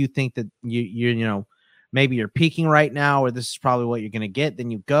round, if you think that maybe you're peaking right now, or this is probably what you're going to get,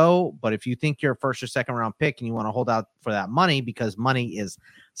 then you go. But if you think you're a 1st or 2nd round pick and you want to hold out for that money, because money is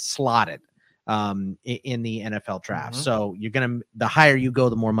slotted in the NFL draft. So the higher you go,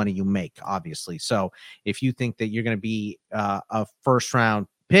 the more money you make, obviously. So if you think that you're going to be a 1st round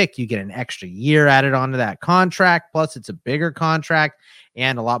pick, you get an extra year added onto that contract. Plus it's a bigger contract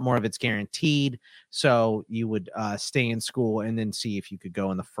and a lot more of it's guaranteed. So you would stay in school and then see if you could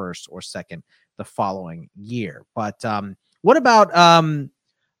go in the 1st or 2nd the following year. But what about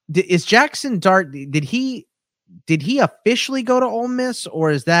is Jackson Dart, did he officially go to Ole Miss,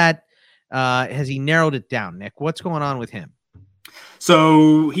 or is that has he narrowed it down? Nick, what's going on with him?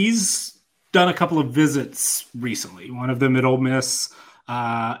 So he's done a couple of visits recently, one of them at Ole Miss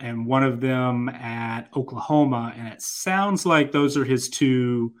and one of them at Oklahoma, and it sounds like those are his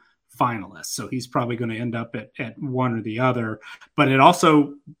 2 finalists. So he's probably going to end up at one or the other. But it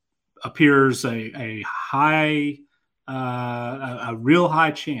also appears a real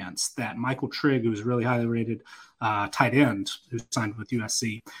high chance that Michael Trigg, who's really highly rated tight end who signed with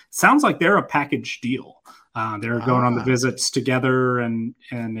USC, sounds like they're a package deal. They're going on the visits together, and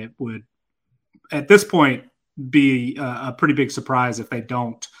it would, at this point, be a pretty big surprise if they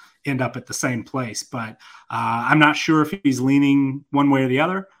don't end up at the same place. But I'm not sure if he's leaning one way or the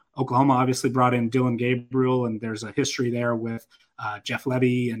other. Oklahoma obviously brought in Dylan Gabriel, and there's a history there with Jeff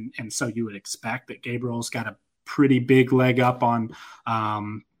Levy, and so you would expect that Gabriel's got a pretty big leg up on,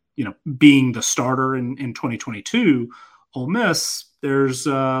 being the starter in 2022. Ole Miss, there's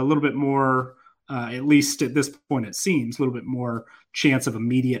a little bit more, at least at this point it seems, a little bit more chance of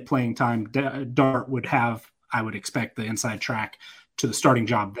immediate playing time. Dart would have, I would expect, the inside track to the starting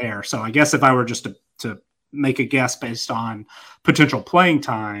job there. So I guess if I were just to make a guess based on potential playing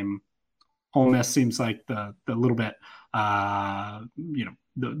time, Ole Miss seems like the little bit,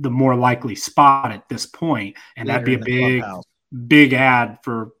 the more likely spot at this point, and that'd be a big add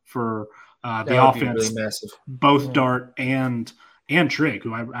for the offense. Really both Dart and Trigg,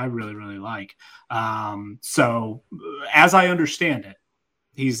 who I really, really like. So as I understand it,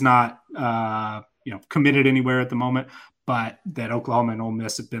 he's not committed anywhere at the moment, but that Oklahoma and Ole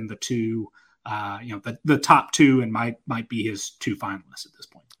Miss have been the 2, the top 2, and might be his 2 finalists at this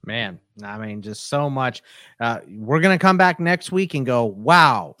point. Man, I mean, just so much. We're going to come back next week and go,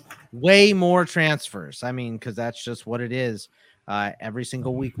 wow, way more transfers. I mean, because that's just what it is. Every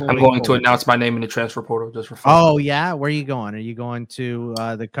single week. I'm going to announce my name in the transfer portal just for fun. Oh, yeah? Where are you going? Are you going to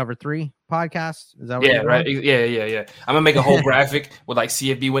the Cover 3 podcast? Is that what you're right? doing? Yeah. I'm going to make a whole graphic with like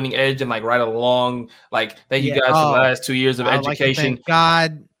CFB winning edge and like right along. Like, thank you guys for the last 2 years of education. Like thank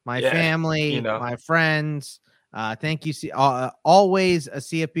God, my family, my friends. Thank you. Always a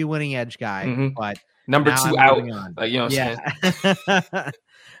CFB winning edge guy, but number Now 2 I'm out. moving on. Like, you know what I'm saying?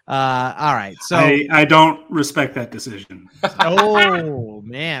 All right. So I don't respect that decision. oh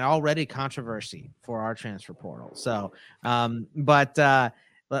man, already controversy for our transfer portal. So,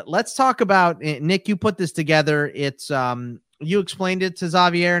 let's talk about Nick. You put this together. It's you explained it to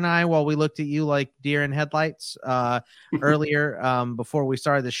Xavier and I while we looked at you like deer in headlights earlier before we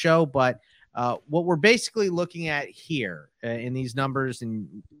started the show. But what we're basically looking at here in these numbers, and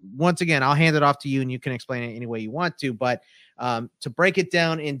once again, I'll hand it off to you, and you can explain it any way you want to. But to break it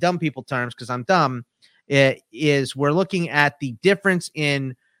down in dumb people terms, because I'm dumb. It is we're looking at the difference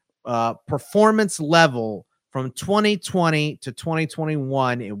in performance level from 2020 to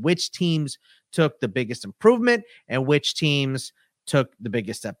 2021, in which teams took the biggest improvement and which teams took the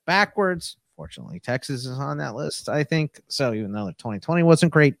biggest step backwards. Fortunately, Texas is on that list, I think. So even though 2020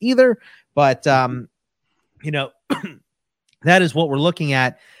 wasn't great either, but that is what we're looking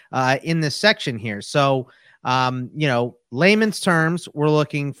at in this section here. So layman's terms, we're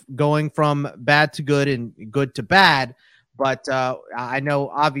going from bad to good and good to bad, but I know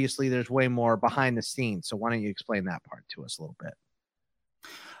obviously there's way more behind the scenes. So why don't you explain that part to us a little bit?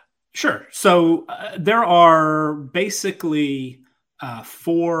 Sure. So there are basically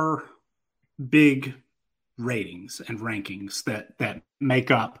 4 big ratings and rankings that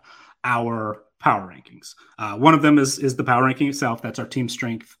make up our power rankings. One of them is the power ranking itself. That's our team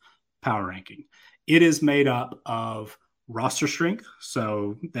strength power ranking. It is made up of roster strength.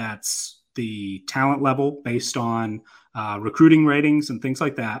 So that's the talent level based on recruiting ratings and things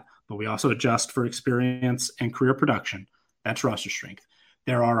like that. But we also adjust for experience and career production. That's roster strength.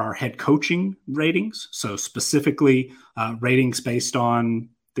 There are our head coaching ratings. So specifically ratings based on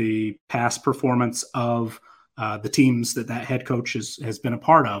the past performance of the teams that head coach has been a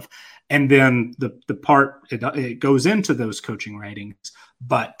part of. And then the part, it goes into those coaching ratings,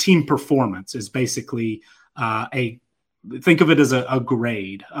 but team performance is basically think of it as a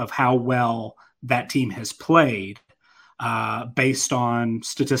grade of how well that team has played based on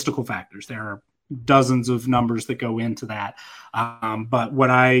statistical factors. There are dozens of numbers that go into that. But what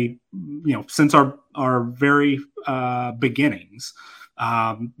since our very beginnings,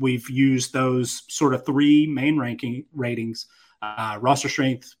 we've used those sort of 3 main ranking ratings, roster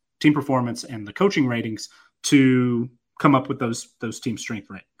strength, team performance, and the coaching ratings to come up with those team strength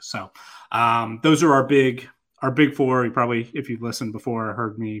ratings. So those are our big 4. You probably, if you've listened before,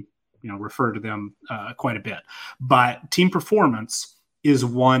 heard me, refer to them quite a bit. But team performance is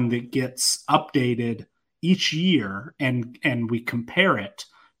one that gets updated each year, and we compare it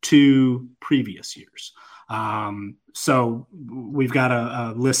to previous years. So we've got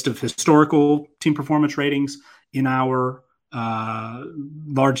a list of historical team performance ratings in our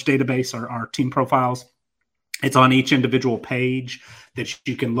large database, our team profiles. It's on each individual page that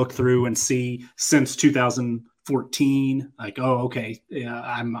you can look through and see since 2014, like, oh, okay,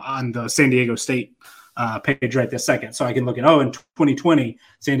 I'm on the San Diego State page right this second. So I can look at, in 2020,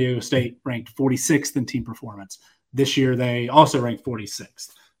 San Diego State ranked 46th in team performance. This year, they also ranked 46th.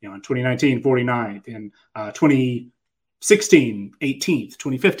 In 2019, 49th. In 2016, 18th.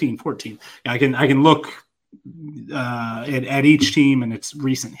 2015, 14th. I can look at each team and its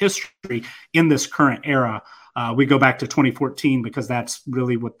recent history in this current era. We go back to 2014 because that's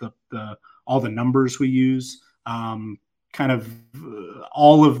really what all the numbers we use. Kind of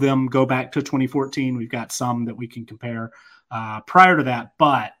all of them go back to 2014. We've got some that we can compare prior to that,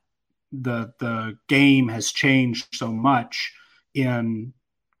 but the game has changed so much in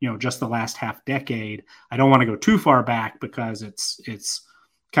just the last half decade. I don't want to go too far back because it's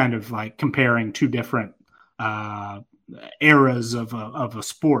kind of like comparing 2 different eras of a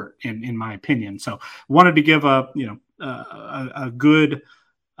sport, in my opinion. So wanted to give a good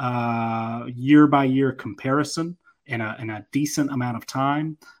year by year comparison in a decent amount of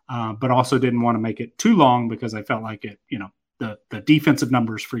time, but also didn't want to make it too long because I felt like the defensive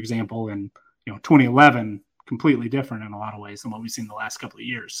numbers, for example, in 2011, completely different in a lot of ways than what we've seen the last couple of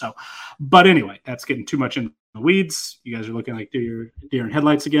years. So, but anyway, that's getting too much in the weeds. You guys are looking like deer in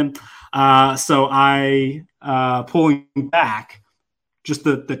headlights again. So I pulling back just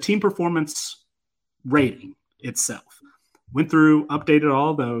the team performance rating itself. Went through, updated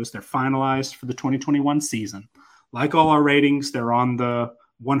all of those. They're finalized for the 2021 season. Like all our ratings, they're on the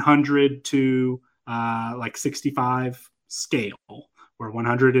 100 to 65 scale, where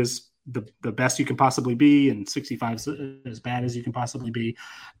 100 is the best you can possibly be and 65 is as bad as you can possibly be.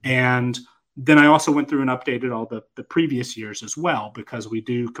 And then I also went through and updated all the previous years as well, because we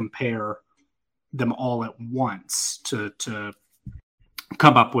do compare them all at once to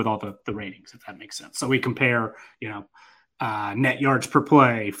come up with all the ratings, if that makes sense. So we compare, net yards per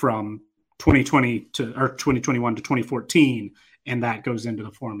play from 2021 to 2014, and that goes into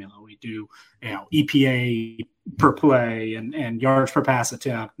the formula. We do, EPA per play and yards per pass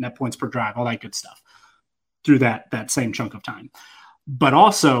attempt, net points per drive, all that good stuff through that same chunk of time. But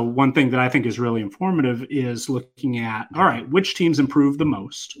also, one thing that I think is really informative is looking at, all right, which teams improved the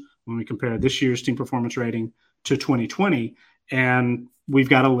most when we compare this year's team performance rating to 2020. And we've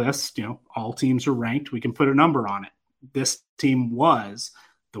got a list, all teams are ranked. We can put a number on it. This team was,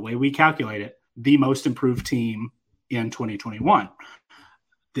 the way we calculate it, the most improved team in 2021.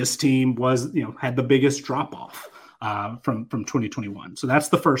 This team was, had the biggest drop off from 2021. So that's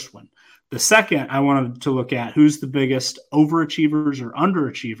the first one. The second, I wanted to look at who's the biggest overachievers or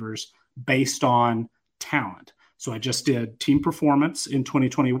underachievers based on talent. So I just did team performance in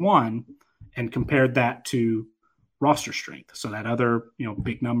 2021 and compared that to roster strength. So that other,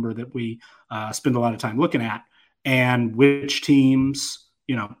 big number that we spend a lot of time looking at, and which teams,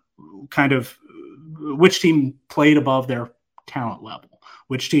 which team played above their talent level,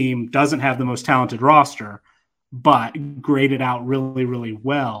 which team doesn't have the most talented roster, but graded out really, really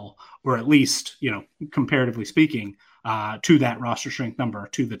well, or at least, comparatively speaking, to that roster strength number,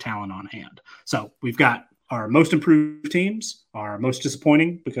 to the talent on hand. So we've got our most improved teams, our most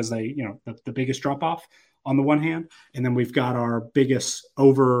disappointing because they, the biggest drop off on the one hand, and then we've got our biggest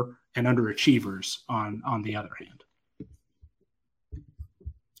over and underachievers on the other hand.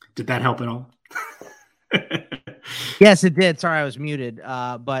 Did that help at all? Yes, it did. Sorry, I was muted.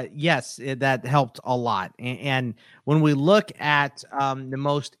 But yes, that helped a lot. And when we look at the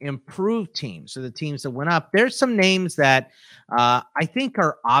most improved teams, so the teams that went up, there's some names that I think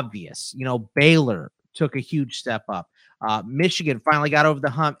are obvious. Baylor took a huge step up. Michigan finally got over the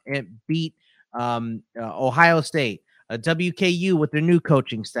hump and beat Ohio State. WKU with their new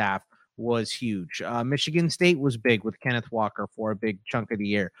coaching staff was huge. Michigan State was big with Kenneth Walker for a big chunk of the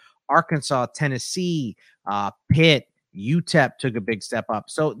year. Arkansas, Tennessee, Pitt, UTEP took a big step up.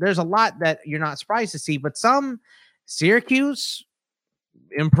 So there's a lot that you're not surprised to see, but some Syracuse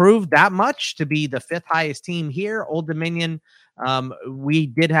improved that much to be the fifth highest team here. Old Dominion, we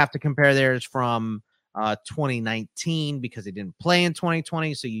did have to compare theirs from 2019 because they didn't play in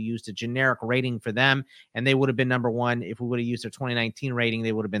 2020. So you used a generic rating for them, and they would have been number one. If we would have used their 2019 rating,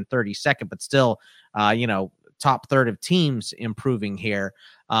 they would have been 32nd, but still, top third of teams improving here.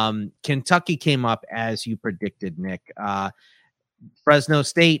 Kentucky came up as you predicted, Nick. Fresno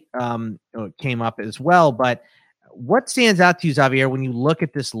State came up as well. But what stands out to you, Xavier, when you look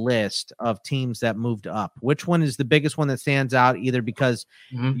at this list of teams that moved up? Which one is the biggest one that stands out, either because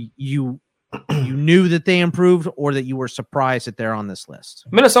you knew that they improved or that you were surprised that they're on this list?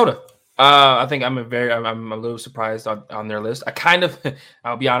 Minnesota. I think I'm a little surprised on their list.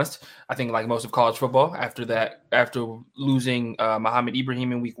 I'll be honest, I think like most of college football, after losing Muhammad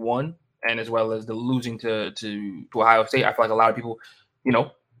Ibrahim in week 1, and as well as the losing to Ohio State, I feel like a lot of people,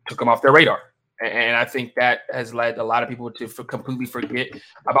 took them off their radar. And I think that has led a lot of people to completely forget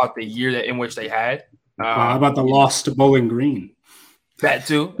about the year in which they had. How about the loss to Bowling Green? That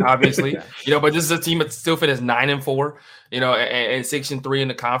too, obviously, but this is a team that still finished 9-4, and 6-3 in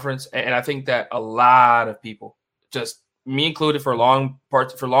the conference. And I think that a lot of people, just me included, for long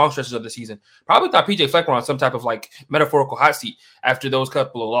stretches of the season, probably thought PJ Fleck were on some type of like metaphorical hot seat after those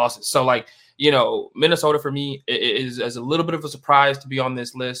couple of losses. So Minnesota for me is a little bit of a surprise to be on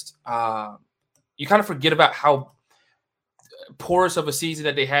this list. You kind of forget about how porous of a season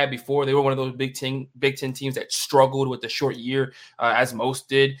that they had before. They were one of those Big Ten teams that struggled with the short year, as most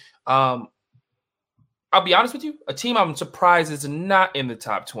did. I'll be honest with you, a team I'm surprised is not in the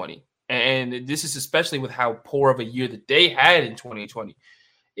top 20. And this is especially with how poor of a year that they had in 2020.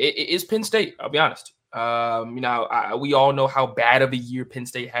 It is Penn State, I'll be honest. We all know how bad of a year Penn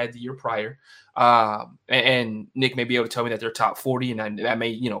State had the year prior. And Nick may be able to tell me that they're top 40, and that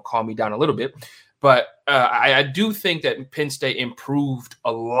may, calm me down a little bit. But I do think that Penn State improved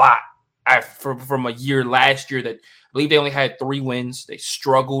a lot from a year last year that I believe they only had 3 wins. They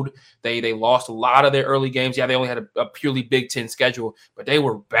struggled. They lost a lot of their early games. Yeah, they only had a purely Big Ten schedule, but they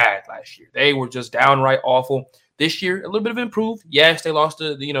were bad last year. They were just downright awful. This year, a little bit of improved. Yes, they lost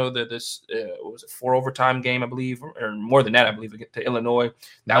this 4 overtime game, I believe, or more than that, I believe, to Illinois.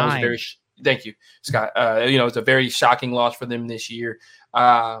 That was very. Thank you, Scott. It's a very shocking loss for them this year.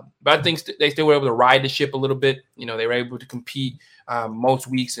 But I think they still were able to ride the ship a little bit. They were able to compete most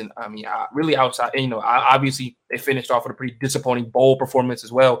weeks. And really outside, obviously they finished off with a pretty disappointing bowl performance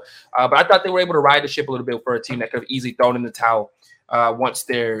as well. But I thought they were able to ride the ship a little bit for a team that could have easily thrown in the towel once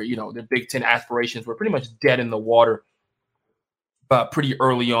their Big Ten aspirations were pretty much dead in the water. But pretty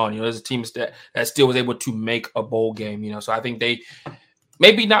early on, there's a team that still was able to make a bowl game. So I think they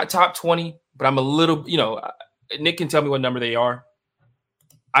maybe not top 20, but I'm a little, Nick can tell me what number they are.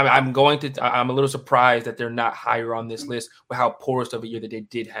 I'm a little surprised that they're not higher on this list with how poorest of a year that they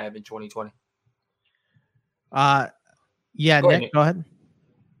did have in 2020. Yeah, Nick, go ahead.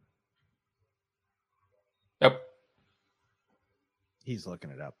 Yep. He's looking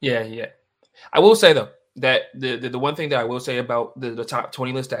it up. Yeah. I will say, though, that the one thing that I will say about the top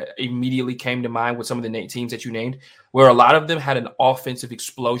 20 list that immediately came to mind with some of the teams that you named, where a lot of them had an offensive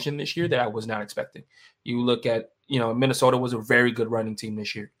explosion this year that I was not expecting. You look at, Minnesota was a very good running team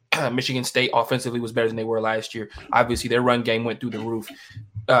this year. Michigan State offensively was better than they were last year. Obviously, their run game went through the roof.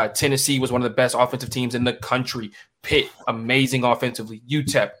 Tennessee was one of the best offensive teams in the country. Pitt, amazing offensively.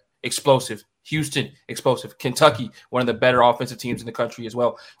 UTEP, explosive. Houston, explosive. Kentucky, one of the better offensive teams in the country as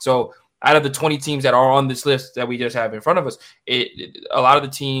well. So out of the 20 teams that are on this list that we just have in front of us, a lot of the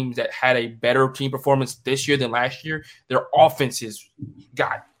teams that had a better team performance this year than last year, their offenses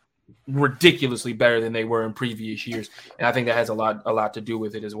got ridiculously better than they were in previous years. And I think that has a lot to do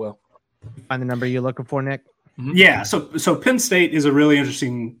with it as well. Find the number you're looking for, Nick? Mm-hmm. Yeah. So Penn State is a really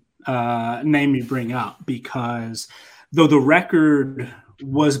interesting name you bring up, because though the record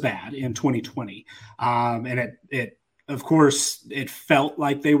was bad in 2020, and it of course it felt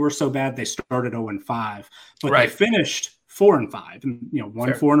like they were so bad they started 0-5, but They finished 4-5, and won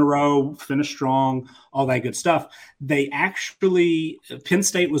Fair. 4 in a row, finished strong, all that good stuff. They actually, Penn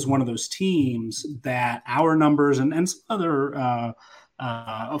State was one of those teams that our numbers and some other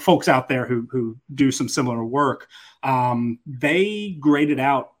folks out there who do some similar work, they graded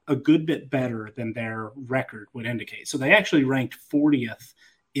out a good bit better than their record would indicate. So they actually ranked 40th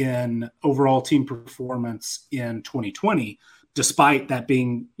in overall team performance in 2020, despite that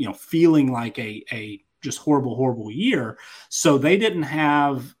being, feeling like a just horrible year. So they didn't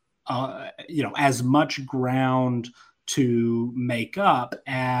have, as much ground to make up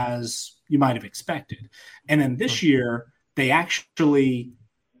as you might have expected. And then this year, they actually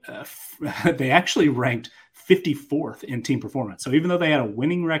ranked 54th in team performance. So even though they had a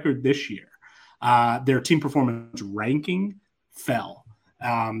winning record this year, their team performance ranking fell.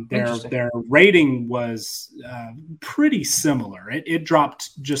 Their rating was pretty similar. It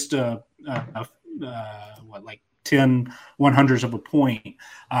dropped just like 10 100ths of a point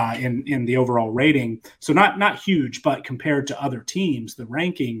in the overall rating. So not huge, but compared to other teams, the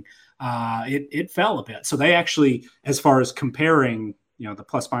ranking it fell a bit. So they actually, as far as comparing, the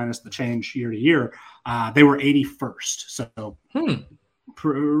plus minus the change year to year, they were 81st. So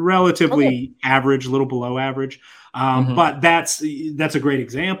relatively average, a little below average. But that's a great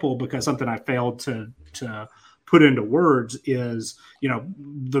example, because something I failed to put into words is,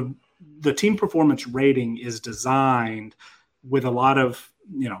 the team performance rating is designed with a lot of,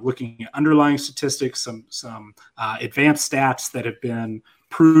 looking at underlying statistics, some advanced stats that have been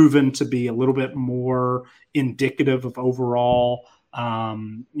proven to be a little bit more indicative of overall,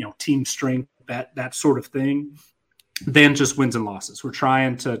 team strength, that sort of thing, than just wins and losses. We're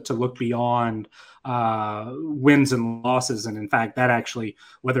trying to look beyond wins and losses. And in fact, that actually,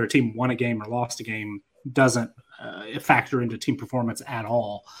 whether a team won a game or lost a game, doesn't factor into team performance at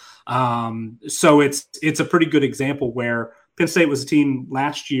all. So it's a pretty good example where Penn State was a team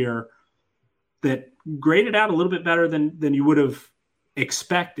last year that graded out a little bit better than you would have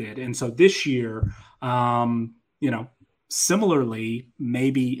expected. And so this year, similarly,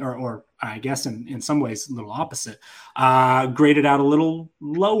 maybe, or I guess in some ways a little opposite, graded out a little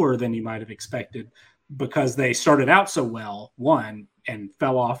lower than you might have expected, because they started out so well, one, and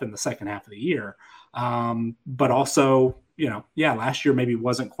fell off in the second half of the year. But also, last year maybe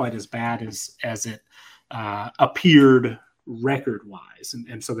wasn't quite as bad as it appeared record wise.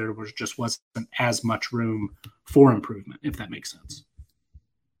 And so there wasn't as much room for improvement, if that makes sense.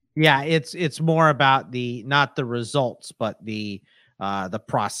 Yeah, it's more about not the results, but the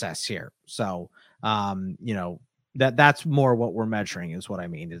process here. So, that's more what we're measuring, is what I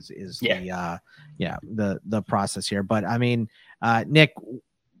mean, is the process here. But I mean, Nick,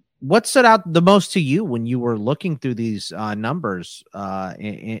 what stood out the most to you when you were looking through these numbers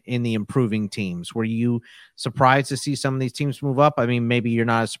in the improving teams? Were you surprised to see some of these teams move up? I mean, maybe you're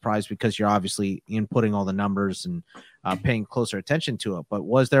not as surprised because you're obviously inputting all the numbers and paying closer attention to it. But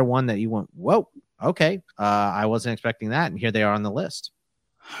was there one that you went, whoa, okay, I wasn't expecting that, and here they are on the list?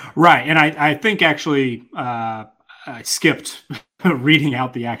 Right, and I think actually I skipped reading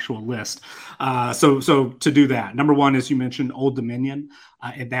out the actual list. So to do that, number one, as you mentioned, Old Dominion,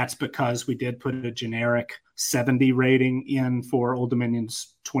 and that's because we did put a generic 70 rating in for Old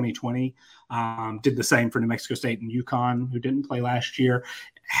Dominion's 2020. Did the same for New Mexico State and UConn, who didn't play last year.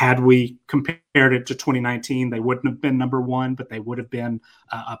 had we compared it to 2019, they wouldn't have been number one, but they would have been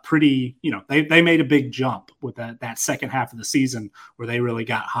a pretty, they made a big jump with that second half of the season where they really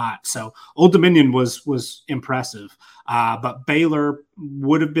got hot. So Old Dominion was impressive, but Baylor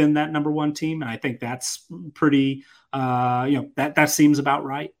would have been that number one team. And I think that's pretty, that seems about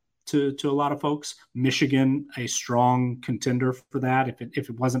right to a lot of folks. Michigan, a strong contender for that. If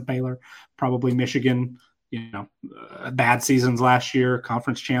it wasn't Baylor, probably Michigan. Bad seasons last year,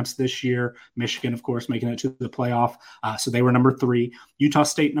 conference champs this year. Michigan, of course, making it to the playoff. So they were number 3. Utah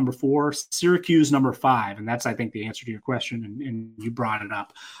State, number 4. Syracuse, number 5. And that's, I think, the answer to your question. And you brought it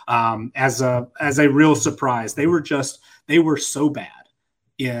up. As a real surprise, they were so bad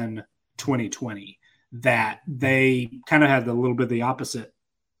in 2020 that they kind of had a little bit of the opposite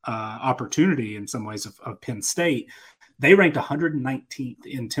opportunity in some ways of Penn State. They ranked 119th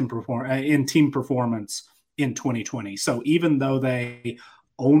in team performance in 2020. So even though they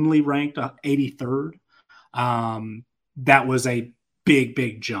only ranked 83rd, that was a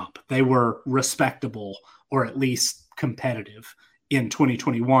big jump. They were respectable or at least competitive in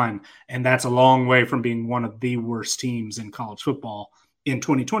 2021. And that's a long way from being one of the worst teams in college football in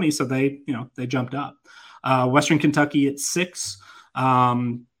 2020. So they jumped up. Western Kentucky at 6.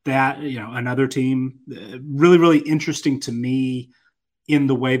 That, another team really interesting to me in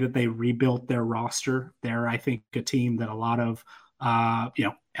the way that they rebuilt their roster. They're, I think, a team that a lot of,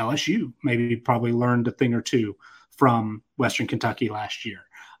 LSU maybe probably learned a thing or two from Western Kentucky last year.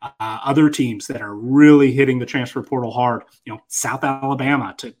 Other teams that are really hitting the transfer portal hard, South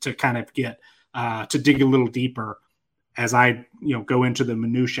Alabama to kind of get to dig a little deeper. As I go into the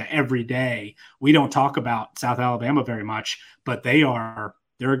minutia every day, we don't talk about South Alabama very much, but they're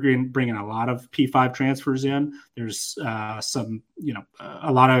bringing a lot of P5 transfers in. There's a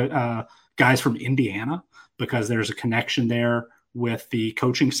lot of guys from Indiana because there's a connection there with the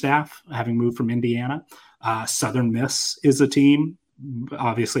coaching staff having moved from Indiana. Southern Miss is a team,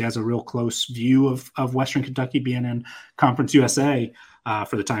 obviously has a real close view of Western Kentucky being in Conference USA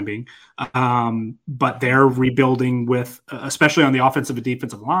for the time being. But they're rebuilding with, especially on the offensive and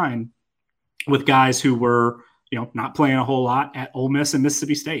defensive line, with guys who were not playing a whole lot at Ole Miss and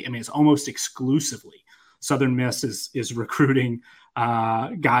Mississippi State. I mean, it's almost exclusively Southern Miss is recruiting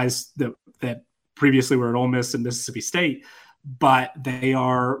guys that previously were at Ole Miss and Mississippi State, but they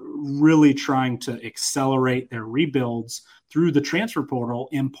are really trying to accelerate their rebuilds through the transfer portal,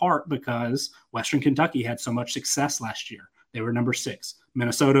 in part because Western Kentucky had so much success last year. They were number 6.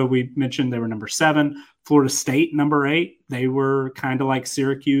 Minnesota, we mentioned, they were number 7. Florida State, number 8. They were kind of like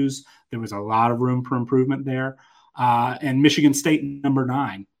Syracuse. There was a lot of room for improvement there. And Michigan State, number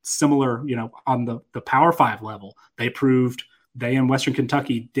 9, similar, on the Power 5 level. They proved they and Western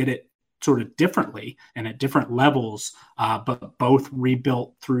Kentucky did it sort of differently and at different levels, but both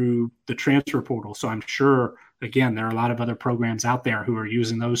rebuilt through the transfer portal. So I'm sure, again, there are a lot of other programs out there who are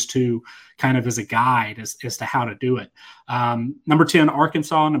using those two kind of as a guide as to how to do it. Number 10,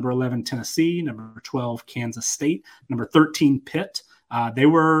 Arkansas. Number 11, Tennessee. Number 12, Kansas State. Number 13, Pitt. They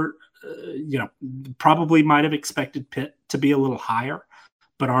were, probably might have expected Pitt to be a little higher,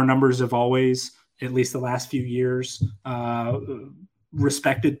 but our numbers have always, at least the last few years,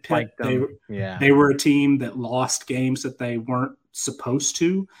 respected Pitt. They were a team that lost games that they weren't supposed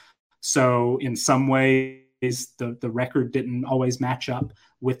to. So in some ways, the record didn't always match up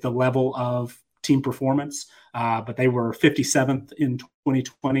with the level of team performance, but they were 57th in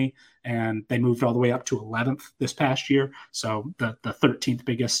 2020, and they moved all the way up to 11th this past year. So the 13th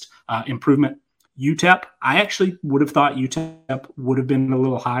biggest improvement. UTEP, I actually would have thought UTEP would have been a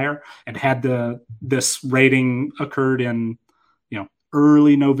little higher, and had this rating occurred in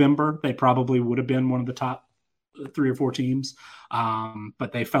early November, they probably would have been one of the top 3 or 4 teams,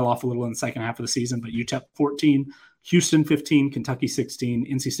 but they fell off a little in the second half of the season. But UTEP 14, Houston 15, Kentucky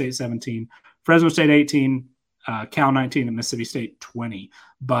 16, NC State 17, Fresno State 18, Cal 19, and Mississippi State 20.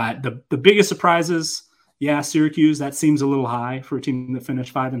 But the biggest surprises, Syracuse, that seems a little high for a team that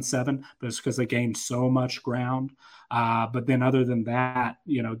finished 5 and 7, but it's because they gained so much ground. But then other than that,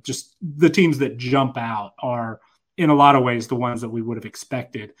 just the teams that jump out are, in a lot of ways, the ones that we would have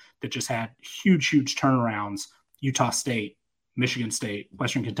expected that just had huge turnarounds. Utah State, Michigan State,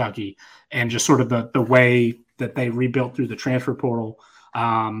 Western Kentucky, and just sort of the way that they rebuilt through the transfer portal.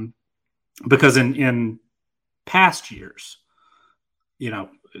 Because in past years,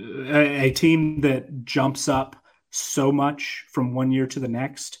 a team that jumps up so much from one year to the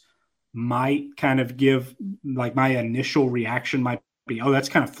next might kind of give, like, my initial reaction might be, oh, that's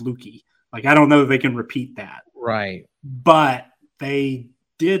kind of fluky. Like, I don't know that they can repeat that. Right. But they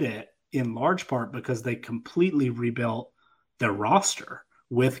did it in large part because they completely rebuilt their roster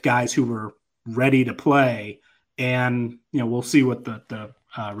with guys who were ready to play. And, we'll see what the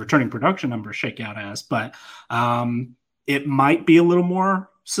returning production numbers shake out as, but it might be a little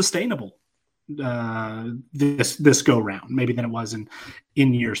more sustainable this go round, maybe than it was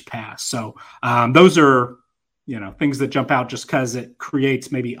in years past. So those are, things that jump out just because it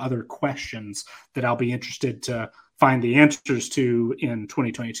creates maybe other questions that I'll be interested to find the answers to in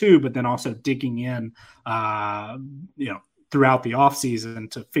 2022, but then also digging in, throughout the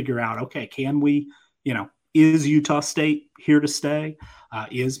offseason to figure out, okay, can we, is Utah State here to stay?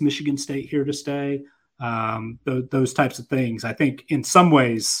 Is Michigan State here to stay? Those types of things. I think in some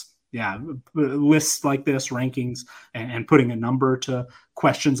ways, lists like this, rankings, and putting a number to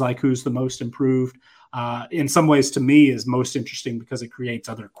questions like who's the most improved, in some ways to me is most interesting because it creates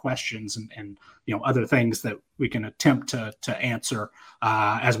other questions and other things that we can attempt to answer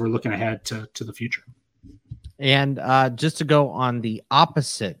as we're looking ahead to the future. And just to go on the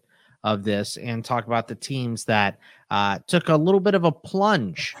opposite of this and talk about the teams that took a little bit of a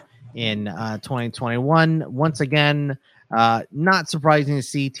plunge in 2021. Once again, not surprising to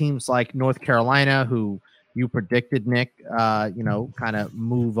see teams like North Carolina, who you predicted, Nick, kind of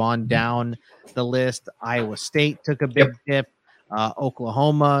move on down the list. Iowa State took a big dip.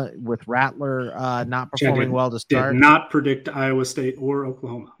 Oklahoma with Rattler not performing well to start. Did not predict Iowa State or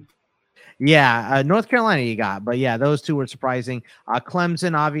Oklahoma. Yeah, North Carolina you got, but yeah, those two were surprising.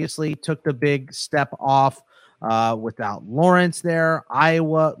 Clemson obviously took the big step off without Lawrence there.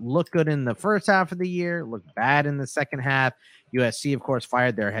 Iowa looked good in the first half of the year, looked bad in the second half. USC, of course,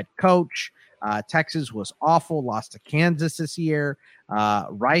 fired their head coach. Texas was awful, lost to Kansas this year.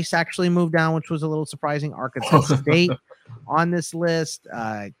 Rice actually moved down, which was a little surprising. Arkansas State on this list.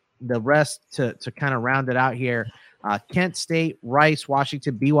 The rest to kind of round it out here. Kent State, Rice,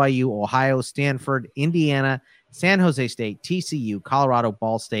 Washington, BYU, Ohio, Stanford, Indiana, San Jose State, TCU, Colorado,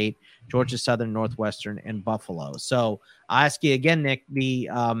 Ball State, Georgia Southern, Northwestern, and Buffalo. So I ask you again, Nick,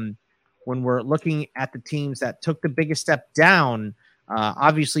 when we're looking at the teams that took the biggest step down,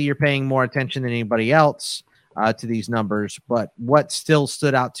 obviously you're paying more attention than anybody else to these numbers, but what still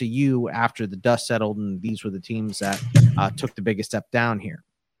stood out to you after the dust settled and these were the teams that took the biggest step down here?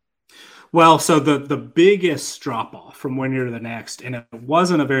 Well, so the biggest drop off from one year to the next, and it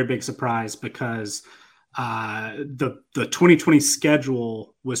wasn't a very big surprise because the 2020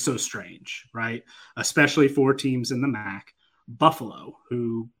 schedule was so strange, right? Especially for teams in the MAC. Buffalo,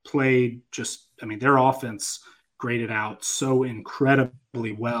 who played their offense graded out so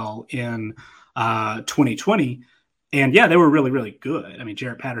incredibly well in 2020. And yeah, they were really, really good. I mean,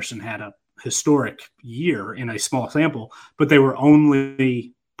 Jarrett Patterson had a historic year in a small sample, but they were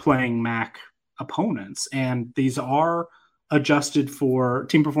only playing MAC opponents. And these are adjusted for,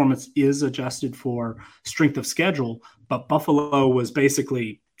 team performance is adjusted for strength of schedule, but Buffalo was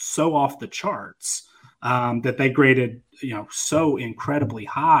basically so off the charts that they graded, so incredibly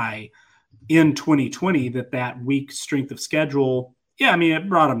high in 2020 that weak strength of schedule. Yeah, I mean, it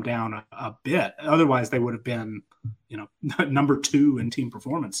brought them down a bit. Otherwise, they would have been, number 2 in team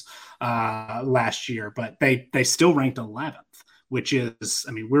performance last year. But they still ranked 11th, which is,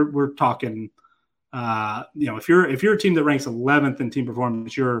 I mean, we're talking, if you're a team that ranks 11th in team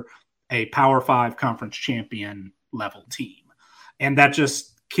performance, you're a Power 5 conference champion level team, and that just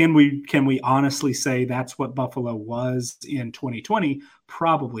can we honestly say that's what Buffalo was in 2020?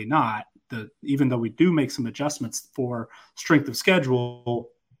 Probably not. Even though we do make some adjustments for strength of schedule,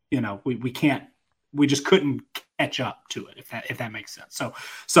 we just couldn't catch up to it, if that makes sense.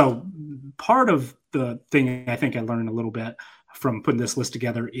 So part of the thing I think I learned a little bit from putting this list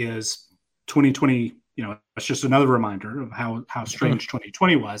together is 2020, it's just another reminder of how strange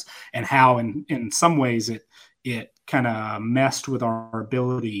 2020 was and how in some ways it kind of messed with our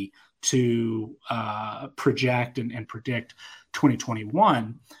ability to project and predict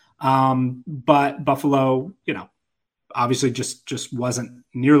 2021. But Buffalo, obviously just wasn't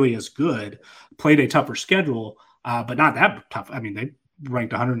nearly as good, played a tougher schedule, but not that tough. I mean, they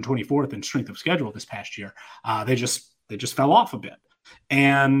ranked 124th in strength of schedule this past year. They just fell off a bit.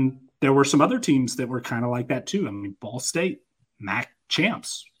 And there were some other teams that were kind of like that too. I mean, Ball State, MAC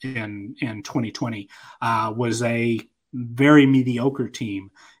champs in 2020, was a very mediocre team.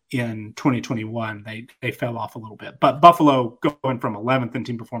 In 2021, they fell off a little bit. But Buffalo going from 11th in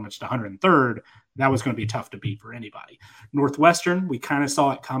team performance to 103rd, that was going to be tough to beat for anybody. Northwestern, we kind of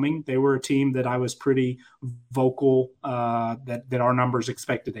saw it coming. They were a team that I was pretty vocal that our numbers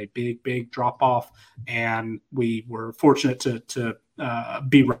expected a big drop off, and we were fortunate to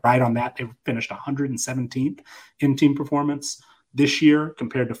be right on that. They finished 117th in team performance this year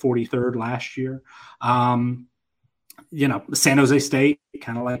compared to 43rd last year. San Jose State,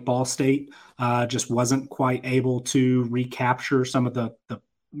 kind of like Ball State, just wasn't quite able to recapture some of the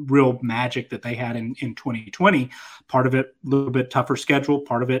real magic that they had in 2020. Part of it, a little bit tougher schedule.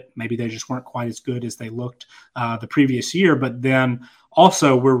 Part of it, maybe they just weren't quite as good as they looked the previous year. But then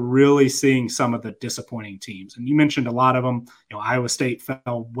also we're really seeing some of the disappointing teams. And you mentioned a lot of them. Iowa State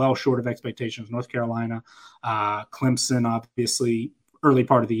fell well short of expectations. North Carolina, Clemson, obviously, early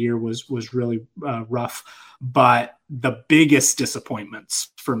part of the year was really rough. But the biggest disappointments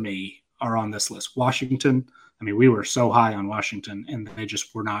for me are on this list. Washington, we were so high on Washington, and they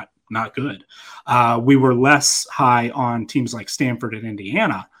just were not good. We were less high on teams like Stanford and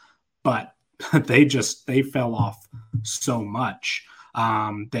Indiana, but they fell off so much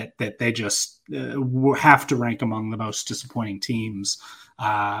that they just have to rank among the most disappointing teams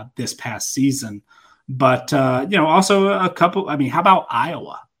this past season. But also a couple. How about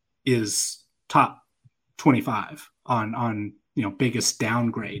Iowa is top 25 on biggest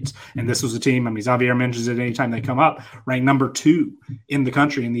downgrades. And this was a team, Xavier mentions it anytime they come up, ranked number 2 in the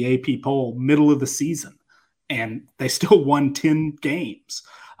country in the AP poll, middle of the season. And they still won 10 games.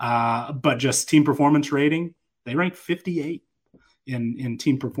 But just team performance rating, they ranked 58 in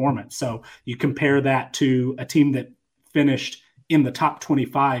team performance. So you compare that to a team that finished in the top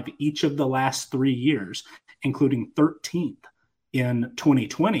 25 each of the last 3 years, including 13th in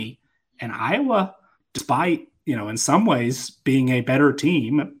 2020. And Iowa, despite in some ways being a better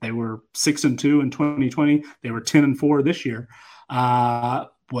team, they were 6-2 in 2020. They were 10-4 this year.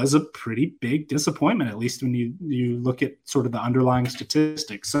 Was a pretty big disappointment, at least when you look at sort of the underlying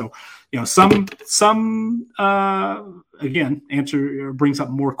statistics. So, some again brings up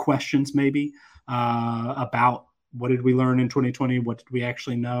more questions maybe about what did we learn in 2020, what did we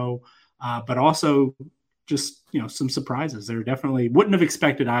actually know, but also just some surprises. There definitely wouldn't have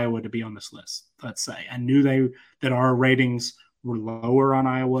expected Iowa to be on this list. Let's say I knew that our ratings were lower on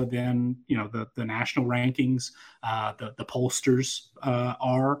Iowa than the national rankings, the pollsters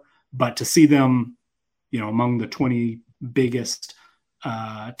are, but to see them among the 20 biggest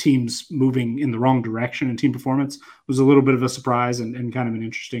teams moving in the wrong direction in team performance was a little bit of a surprise and kind of an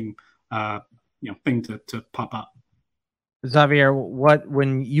interesting thing to pop up. Xavier, what,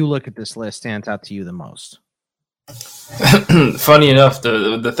 when you look at this list, stands out to you the most? Funny enough,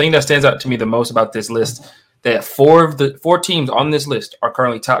 the thing that stands out to me the most about this list, that 4 of the 4 teams on this list are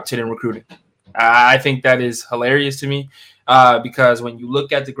currently top 10 in recruiting. I think that is hilarious to me because when you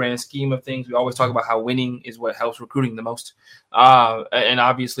look at the grand scheme of things, we always talk about how winning is what helps recruiting the most. And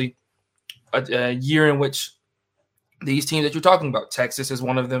obviously, a year in which these teams that you're talking about, Texas is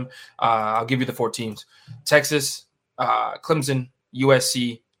one of them. I'll give you the 4 teams. Texas, Clemson,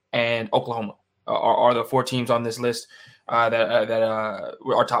 USC, and Oklahoma are the 4 teams on this list that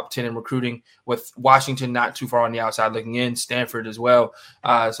are top 10 in recruiting, with Washington not too far on the outside looking in, Stanford as well.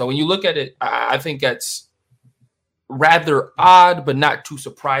 So when you look at it, I think that's rather odd, but not too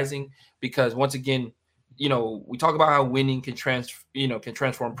surprising, because once again, we talk about how winning can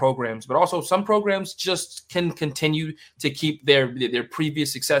transform programs, but also some programs just can continue to keep their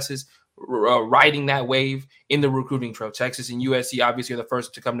previous successes riding that wave in the recruiting trail. Texas and USC obviously are the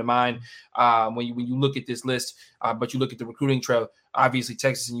first to come to mind when you look at this list, but you look at the recruiting trail, obviously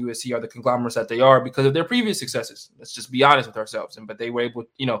Texas and USC are the conglomerates that they are because of their previous successes. Let's just be honest with ourselves. But they were able,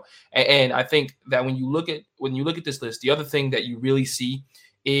 and I think that when you look at this list, the other thing that you really see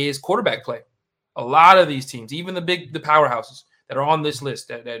is quarterback play. A lot of these teams, even the powerhouses that are on this list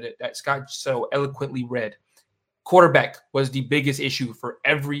that Scott so eloquently read, quarterback was the biggest issue for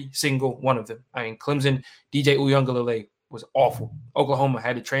every single one of them. Clemson, DJ Uiagalelei was awful. Oklahoma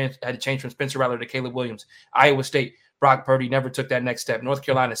had to change from Spencer Rattler to Caleb Williams. Iowa State, Brock Purdy never took that next step. North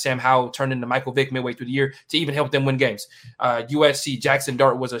Carolina, Sam Howell turned into Michael Vick midway through the year to even help them win games. USC, Jackson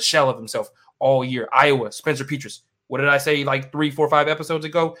Dart was a shell of himself all year. Iowa, Spencer Petras. What did I say like 3, 4, 5 episodes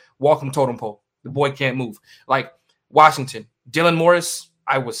ago? Walk him totem pole. The boy can't move. Like Washington, Dylan Morris,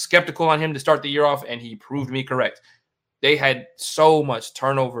 I was skeptical on him to start the year off, and he proved me correct. They had so much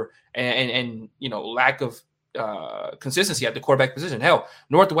turnover and lack of consistency at the quarterback position. Hell,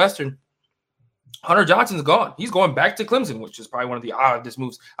 Northwestern, Hunter Johnson's gone. He's going back to Clemson, which is probably one of the oddest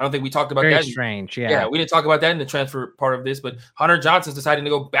moves. I don't think we talked about that. Very strange, yeah. Yeah, we didn't talk about that in the transfer part of this, but Hunter Johnson's deciding to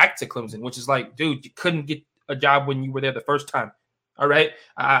go back to Clemson, which is like, dude, you couldn't get a job when you were there the first time. All right.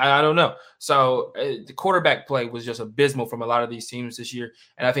 I don't know. So the quarterback play was just abysmal from a lot of these teams this year.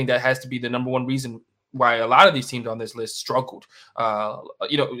 And I think that has to be the number one reason why a lot of these teams on this list struggled.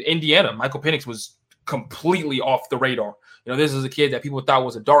 Indiana, Michael Penix was completely off the radar. This is a kid that people thought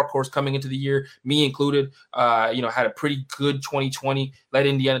was a dark horse coming into the year, me included. Had a pretty good 2020, led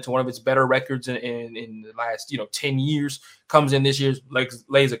Indiana to one of its better records in the last 10 years. Comes in this year,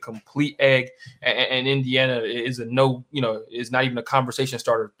 lays a complete egg, and Indiana is is not even a conversation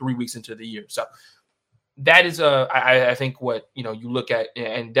starter 3 weeks into the year. So that is I think what you look at,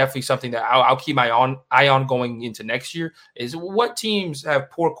 and definitely something that I'll keep my eye on going into next year, is what teams have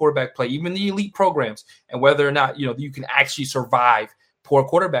poor quarterback play, even the elite programs, and whether or not you can actually survive poor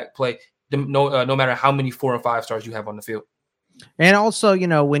quarterback play, no matter how many 4 and 5 stars you have on the field. And also,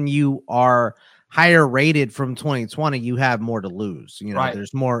 when you are higher rated from 2020, you have more to lose. Right.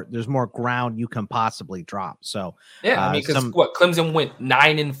 There's more ground you can possibly drop. So yeah, because Clemson went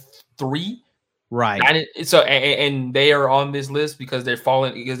 9-3. Right. And they are on this list because they're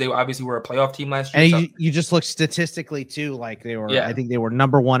falling, because they obviously were a playoff team last year. And you just look statistically too, like they were, I think they were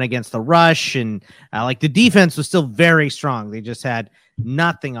number 1 against the rush, and like the defense was still very strong. They just had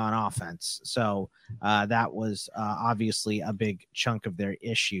nothing on offense. So that was obviously a big chunk of their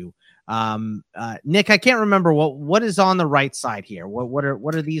issue. Nick, I can't remember what is on the right side here. What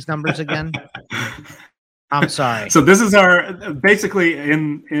are these numbers again? I'm sorry. So this is our basically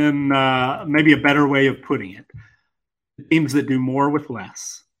in maybe a better way of putting it. The teams that do more with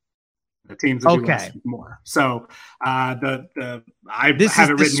less. The teams that do less with more. So I have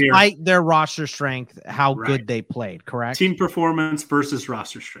it written here. Despite their roster strength, how good they played, correct? Team performance versus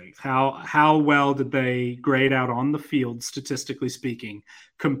roster strength. How well did they grade out on the field, statistically speaking,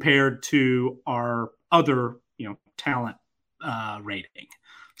 compared to our other talent rating?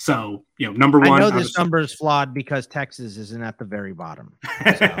 So, number 1. I know this number is flawed because Texas isn't at the very bottom.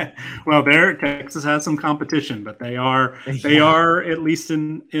 So. Well, Texas has some competition, but they are at least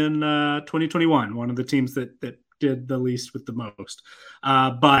in 2021 one of the teams that did the least with the most.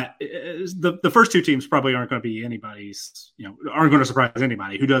 But the first 2 teams probably aren't going to be anybody's. Aren't going to surprise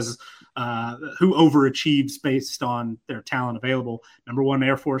anybody who overachieves based on their talent available. Number 1,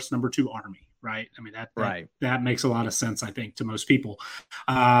 Air Force. Number 2, Army. Right. I mean, that makes a lot of sense, I think, to most people.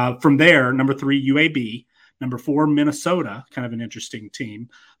 From there, number 3, UAB. Number 4, Minnesota, kind of an interesting team.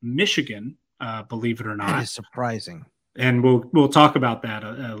 Michigan, believe it or not. That is surprising. And we'll talk about that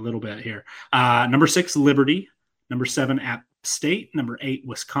a little bit here. Number 6, Liberty. Number 7, App State. Number 8,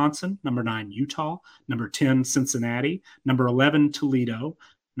 Wisconsin. Number 9, Utah. Number 10, Cincinnati. Number 11, Toledo.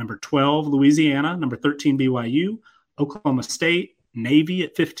 Number 12, Louisiana. Number 13, BYU. Oklahoma State. Navy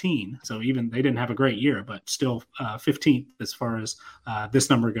at 15. So even they didn't have a great year, but still 15th as far as this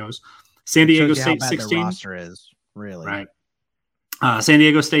number goes. San Diego State 16. The roster is really right. San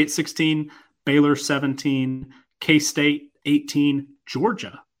Diego State 16, Baylor 17, K-State 18,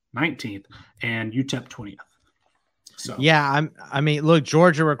 Georgia 19th, and UTEP 20th. So yeah, I mean, look,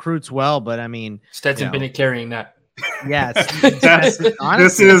 Georgia recruits well, but I mean, Stetson Bennett carrying that. Yes,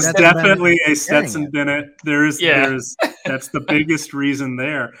 this is definitely a Stetson Bennett. There's that's the biggest reason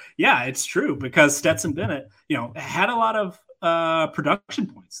there. Yeah, it's true, because Stetson Bennett, had a lot of production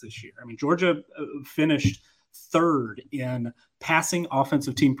points this year. I mean, Georgia finished 3rd in passing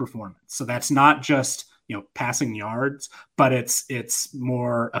offensive team performance. So that's not just passing yards, but it's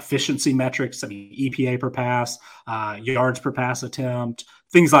more efficiency metrics. I mean, EPA per pass, yards per pass attempt,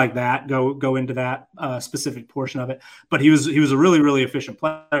 things like that go into that specific portion of it. But he was a really, really efficient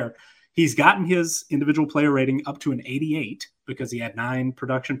player. He's gotten his individual player rating up to an 88 because he had 9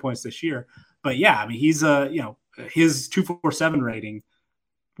 production points this year. But yeah, I mean, he's his 247 rating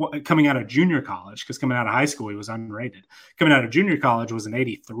coming out of junior college, because coming out of high school he was unrated. Coming out of junior college was an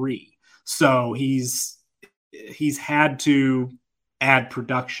 83. So he's had to add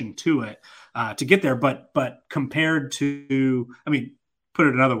production to it to get there. But compared to, I mean, put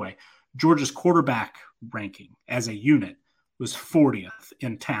it another way, Georgia's quarterback ranking as a unit was 40th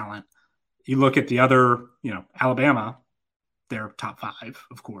in talent. You look at the other, Alabama, they're top 5,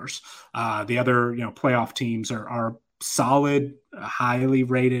 of course. The other, playoff teams are solid, highly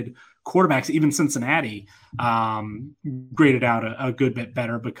rated quarterbacks. Even Cincinnati graded out a good bit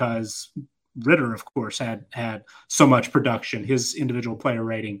better because Ritter, of course, had so much production. His individual player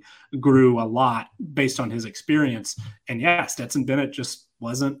rating grew a lot based on his experience. And yeah, Stetson Bennett just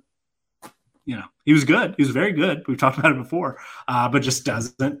wasn't, he was good. He was very good. We've talked about it before, but just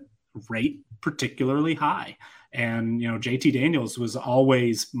doesn't rate particularly high. And, JT Daniels was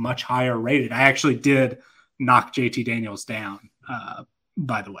always much higher rated. I actually did knock JT Daniels down,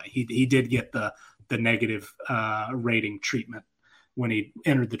 by the way. He did get the negative rating treatment when he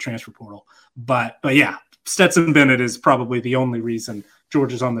entered the transfer portal. But yeah, Stetson Bennett is probably the only reason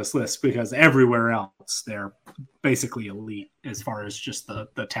Georgia's on this list, because everywhere else they're basically elite as far as just the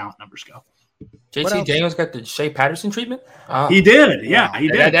talent numbers go. JT Daniels got the Shea Patterson treatment. He did, yeah, he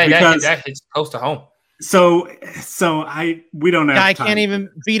did. That hits close to home. So we don't have guy time. Can't even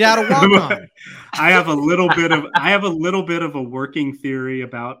beat out a walk-on. I have a little bit of a working theory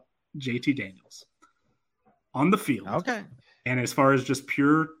about JT Daniels on the field. Okay. And as far as just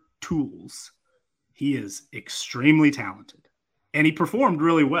pure tools, he is extremely talented. And he performed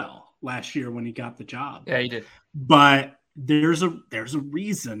really well last year when he got the job. Yeah, he did. But there's a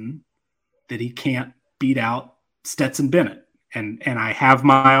reason that he can't beat out Stetson Bennett. And I have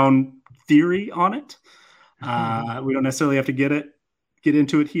my own theory on it. We don't necessarily have to get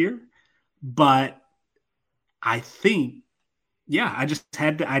into it here, but I think, yeah, I just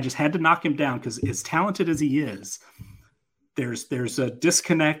had to knock him down because as talented as he is, there's a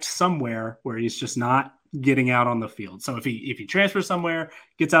disconnect somewhere where he's just not getting out on the field. So if he transfers somewhere,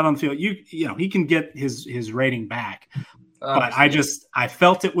 gets out on the field, you know he can get his rating back. But I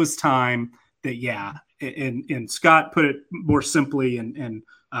felt it was time that, yeah, and Scott put it more simply and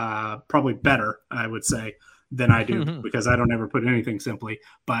probably better, I would say, than I do because I don't ever put anything simply.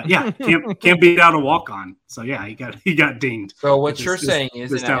 But yeah, can't beat out a walk-on. So yeah, he got dinged. So what you're saying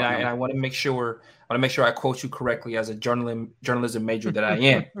is, and I want to make sure I quote you correctly as a journalism major that I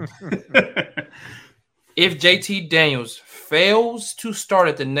am. If JT Daniels fails to start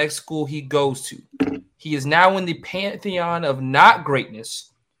at the next school he goes to, he is now in the pantheon of not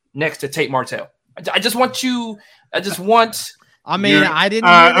greatness next to Tate Martell. I just want. I mean, I didn't.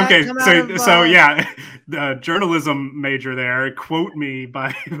 Okay, so yeah, the journalism major there. Quote me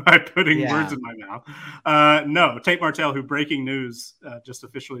by putting words in my mouth. No, Tate Martell, who breaking news just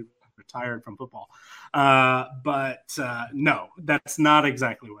officially retired from football. But no, that's not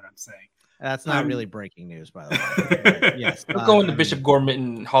exactly what I'm saying. That's not really breaking news, by the way. Yes, we'll go into Bishop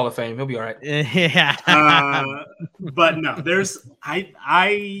Gorman Hall of Fame. He'll be all right. Yeah. But no, I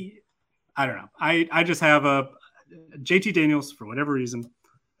don't know. I just have a JT Daniels, for whatever reason,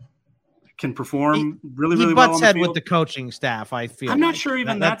 can perform really well. He butts head with the coaching staff. I feel. I'm not sure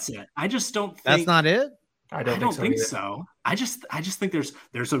even that's it. I just don't think that's not it. I don't think so. I just think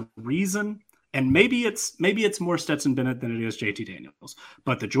there's a reason, and maybe it's more Stetson Bennett than it is JT Daniels.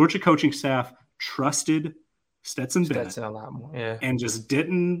 But the Georgia coaching staff trusted Stetson Bennett a lot more, yeah, and just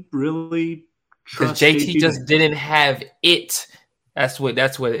didn't really trust because JT just didn't have it. That's what.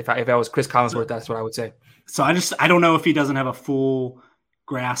 If I was Chris Collinsworth, that's what I would say. So I don't know if he doesn't have a full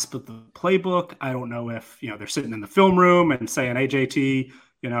grasp of the playbook. I don't know if they're sitting in the film room and saying, "Hey JT,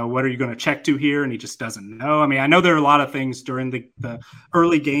 what are you going to check to here?" And he just doesn't know. I mean, I know there are a lot of things during the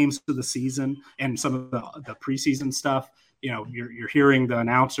early games of the season and some of the preseason stuff. You're hearing the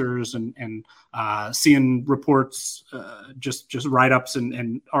announcers and seeing reports, just write-ups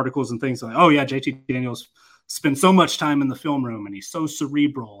and articles and things like, "Oh yeah, JT Daniels spends so much time in the film room and he's so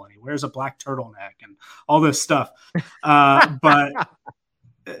cerebral and he wears a black turtleneck and all this stuff." But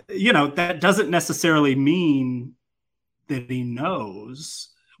that doesn't necessarily mean that he knows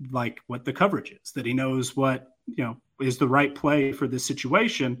like what the coverage is, that he knows what, is the right play for this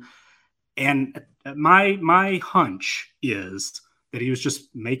situation. And my hunch is that he was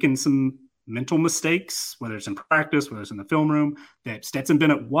just making some mental mistakes, whether it's in practice, whether it's in the film room, that Stetson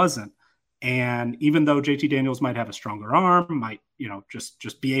Bennett wasn't. And even though JT Daniels might have a stronger arm, might,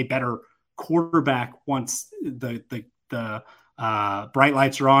 just be a better quarterback once the bright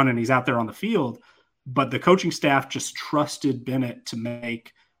lights are on and he's out there on the field, but the coaching staff just trusted Bennett to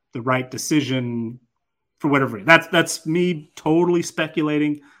make the right decision for whatever reason. That's me totally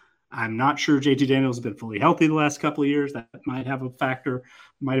speculating. I'm not sure JT Daniels has been fully healthy the last couple of years. That might have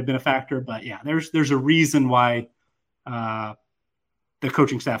been a factor, but yeah, there's a reason why the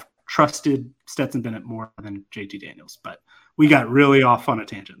coaching staff trusted Stetson Bennett more than JT Daniels, but we got really off on a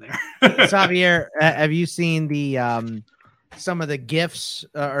tangent there. Xavier, have you seen the some of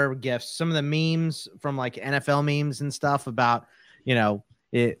the some of the memes from like NFL memes and stuff about,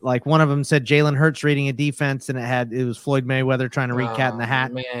 it, like one of them said Jalen Hurts reading a defense and it was Floyd Mayweather trying to read Cat in the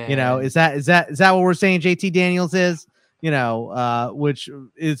Hat. Man. Is that what we're saying JT Daniels is? Which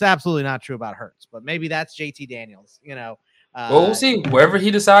is absolutely not true about Hurts, but maybe that's JT Daniels, well, we'll see wherever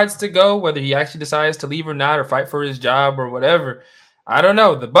he decides to go, whether he actually decides to leave or not, or fight for his job or whatever. I don't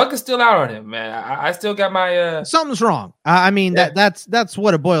know. The buck is still out on him, man. I still got my something's wrong. That's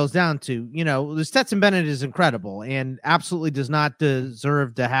what it boils down to. The Stetson Bennett is incredible and absolutely does not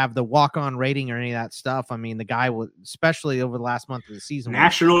deserve to have the walk-on rating or any of that stuff. I mean, the guy was, especially over the last month of the season,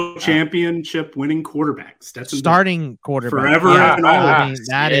 national championship winning quarterback, Stetson starting Bennett. quarterback Forever. Yeah, I mean,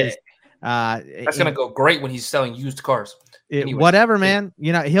 that is that's gonna go great when he's selling used cars. whatever, man.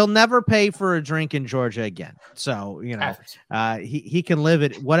 He'll never pay for a drink in Georgia again. So, he can live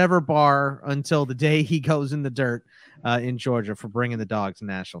at whatever bar until the day he goes in the dirt in Georgia for bringing the Dogs a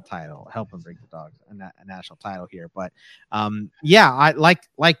national title, helping bring the Dogs a national title here. But I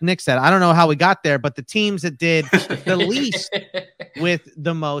like Nick said, I don't know how we got there, but the teams that did the least with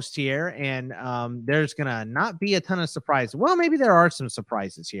the most here, and there's gonna not be a ton of surprises. Well, maybe there are some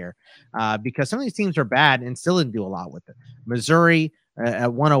surprises here because some of these teams are bad and still didn't do a lot with it. Missouri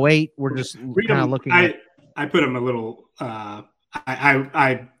at 108. We're just kind of looking. I put them a little.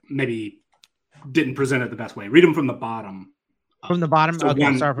 I maybe didn't present it the best way. Read them from the bottom. From the bottom. So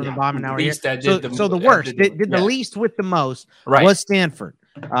okay, sorry. From the bottom. Now we're here. So the worst did the least with the most was Stanford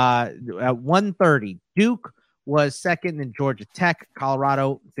at 130. Duke was second, then Georgia Tech,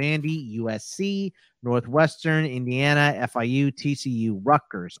 Colorado, Vandy, USC, Northwestern, Indiana, FIU, TCU,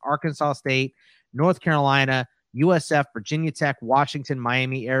 Rutgers, Arkansas State, North Carolina, USF, Virginia Tech, Washington,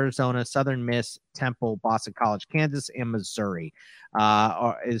 Miami, Arizona, Southern Miss, Temple, Boston College, Kansas, and Missouri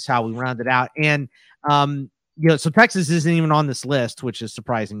is how we rounded out. And, so Texas isn't even on this list, which is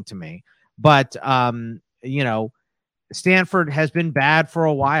surprising to me. But, Stanford has been bad for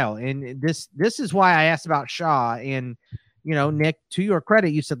a while. And this is why I asked about Shaw. And, Nick, to your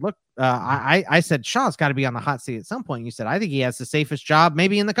credit, you said, look, I said Shaw's got to be on the hot seat at some point. You said, I think he has the safest job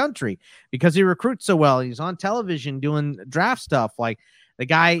maybe in the country because he recruits so well. He's on television doing draft stuff. Like the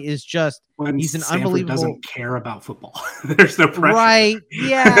guy is just, he's an Stanford unbelievable. Doesn't care about football. There's no pressure. Right.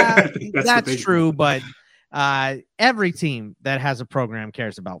 Yeah, that's true. But every team that has a program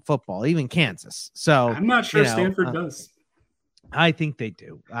cares about football, even Kansas. So I'm not sure Stanford does. I think they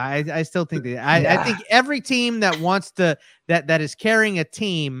do. I still think they. I think every team that wants to that is carrying a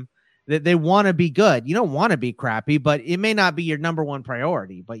team that they want to be good. You don't want to be crappy, but it may not be your number one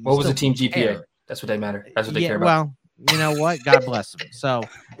priority. But what was the team GPA? That's what they matter. That's what they care about. Well, you know what? God bless them. So,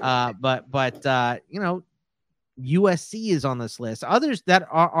 but USC is on this list. Others that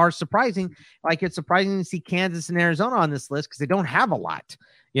are surprising, like it's surprising to see Kansas and Arizona on this list because they don't have a lot.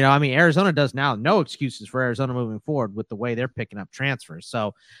 Arizona does now. No excuses for Arizona moving forward with the way they're picking up transfers.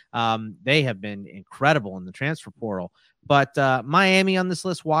 So they have been incredible in the transfer portal. But Miami on this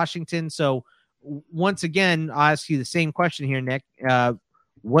list, Washington. So once again, I'll ask you the same question here, Nick.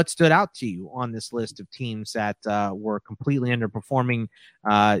 What stood out to you on this list of teams that were completely underperforming,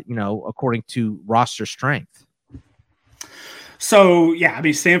 according to roster strength? So,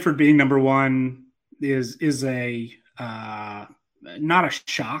 Stanford being number one is a not a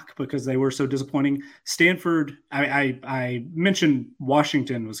shock because they were so disappointing. Stanford, I mentioned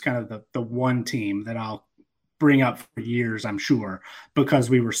Washington was kind of the one team that I'll bring up for years, I'm sure,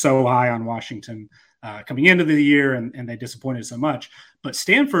 because we were so high on Washington coming into the year and they disappointed so much. But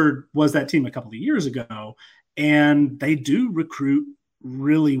Stanford was that team a couple of years ago, and they do recruit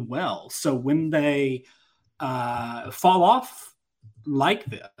really well. So when they fall off like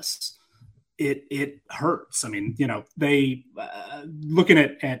this, it hurts. I mean, they looking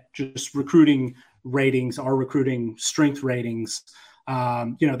at just recruiting ratings, our recruiting strength ratings.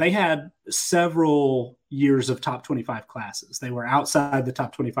 They had several years of top 25 classes. They were outside the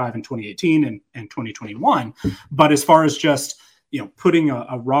top 25 in 2018 and 2021. But as far as just, putting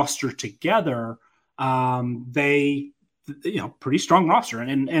a roster together, they, pretty strong roster.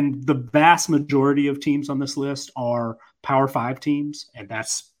 And the vast majority of teams on this list are Power 5 teams. And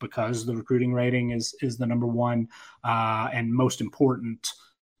that's because the recruiting rating is the number one and most important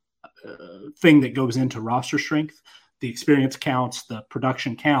thing that goes into roster strength. The experience counts, the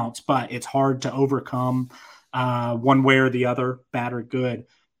production counts, but it's hard to overcome one way or the other, bad or good,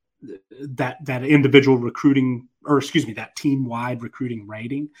 that individual recruiting, that team-wide recruiting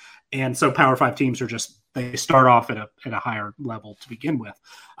rating. And so Power 5 teams they start off at a higher level to begin with.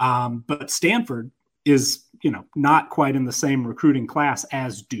 But Stanford is, not quite in the same recruiting class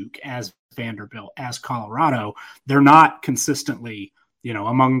as Duke, as Vanderbilt, as Colorado. They're not consistently,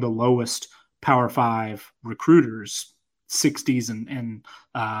 among the lowest Power 5 recruiters, 60s and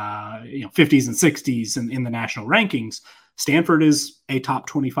 50s and 60s in the national rankings. Stanford is a top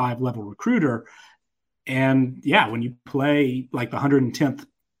 25 level recruiter. And when you play like the 110th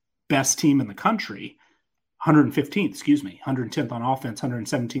best team in the country, 110th on offense,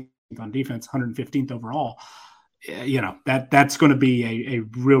 117th on defense, 115th overall, that's going to be a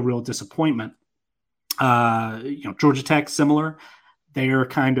real disappointment. Georgia Tech, similar. They're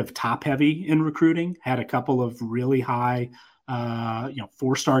kind of top heavy in recruiting, had a couple of really high,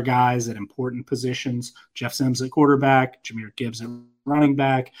 4-star guys at important positions. Jeff Sims at quarterback, Jahmyr Gibbs at running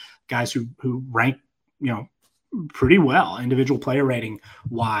back, guys who rank, pretty well, individual player rating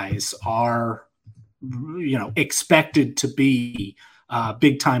wise, are expected to be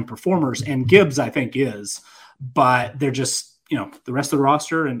big time performers. And Gibbs, I think, is, but they're just, the rest of the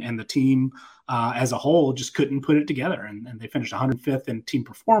roster and the team as a whole just couldn't put it together. And they finished 105th in team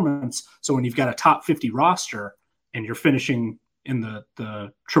performance. So when you've got a top 50 roster and you're finishing in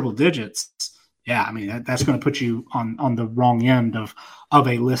the triple digits, yeah, I mean, that's going to put you on the wrong end of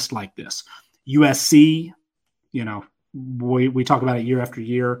a list like this. USC, we talk about it year after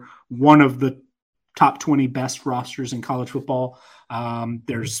year, one of the top 20 best rosters in college football.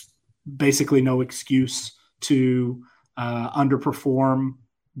 There's basically no excuse to underperform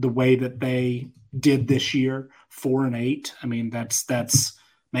the way that they did this year, 4-8. I mean, that's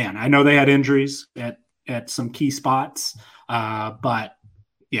man, I know they had injuries at some key spots, but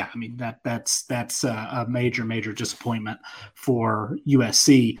yeah, I mean, that's a major disappointment for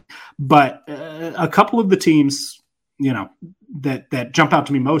USC. But a couple of the teams, that jump out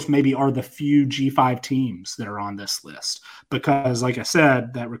to me most maybe are the few G5 teams that are on this list, because like I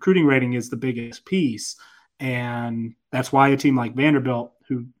said, that recruiting rating is the biggest piece. And that's why a team like Vanderbilt,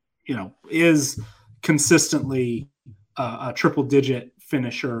 who, is consistently a triple digit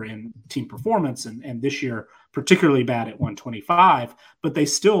finisher in team performance, and this year particularly bad at 125, but they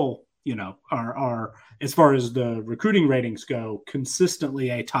still, are, as far as the recruiting ratings go,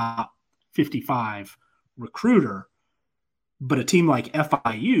 consistently a top 55 recruiter. But a team like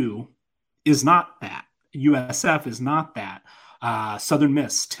FIU is not that. USF is not that. Southern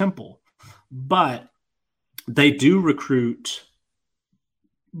Miss, Temple. But they do recruit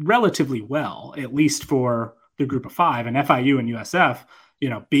relatively well, at least for the group of five. And FIU and USF,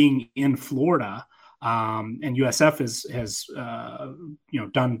 being in Florida, and USF has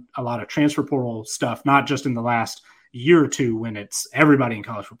done a lot of transfer portal stuff, not just in the last year or two when it's everybody in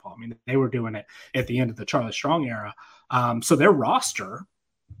college football. I mean, they were doing it at the end of the Charlie Strong era. So their roster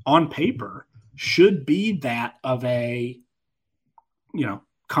on paper should be that of a,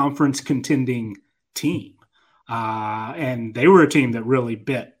 conference contending team. And they were a team that really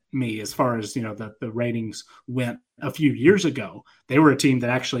bit me as far as, the ratings went a few years ago. They were a team that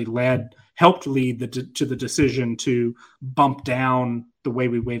actually helped lead to the decision to bump down the way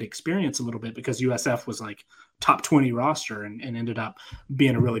we weight experience a little bit, because USF was like top 20 roster and ended up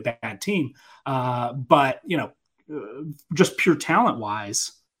being a really bad team. But, just pure talent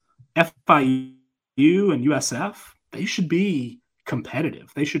wise, FIU and USF, they should be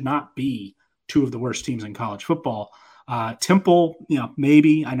competitive. They should not be two of the worst teams in college football. Temple,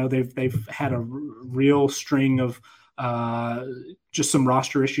 maybe. I know they've had a real string of just some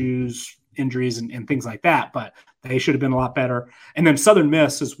roster issues, injuries, and things like that, but they should have been a lot better. And then Southern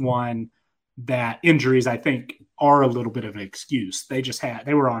Miss is one that injuries, I think, are a little bit of an excuse. They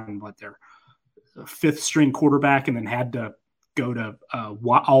were on their fifth string quarterback and then had to go to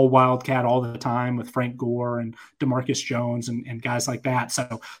all Wildcat all the time with Frank Gore and DeMarcus Jones and guys like that.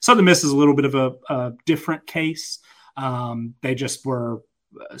 So Southern Miss is a little bit of a different case. They just were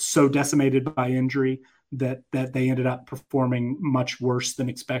so decimated by injury that they ended up performing much worse than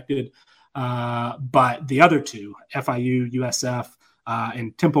expected. But the other two, FIU, USF,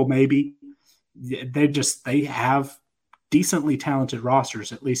 and Temple, maybe, they have decently talented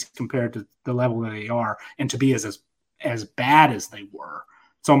rosters, at least compared to the level that they are. And to be as bad as they were,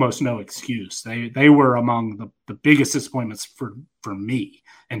 it's almost no excuse. They were among the biggest disappointments for me.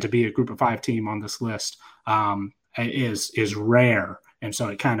 And to be a group of five team on this list is rare. And so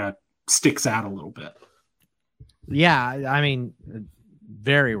it kind of sticks out a little bit. Yeah, I mean,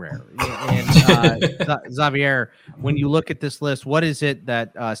 very rare. And Xavier, when you look at this list, what is it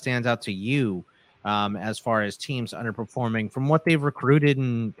that stands out to you as far as teams underperforming from what they've recruited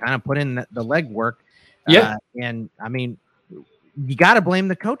and kind of put in the legwork? Yeah. And I mean, you got to blame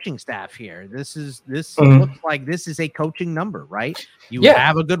the coaching staff here. This looks like this is a coaching number, right? You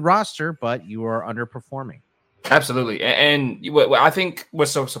have a good roster, but you are underperforming. Absolutely. And what I think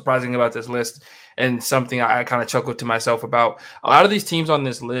what's so surprising about this list, and something I kind of chuckled to myself about, a lot of these teams on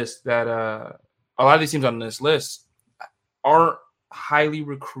this list aren't highly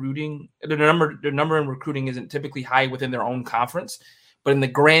recruiting. The number in recruiting isn't typically high within their own conference, but in the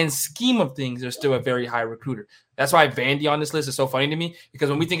grand scheme of things, they're still a very high recruiter. That's why Vandy on this list is so funny to me,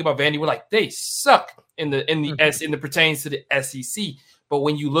 because when we think about Vandy, we're like, they suck in the pertains to the SEC. But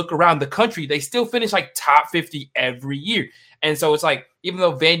when you look around the country, they still finish like top 50 every year. And so it's like, even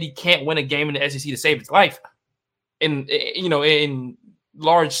though Vandy can't win a game in the SEC to save its life, in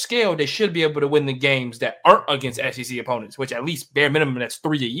large scale, they should be able to win the games that aren't against SEC opponents, which at least bare minimum, that's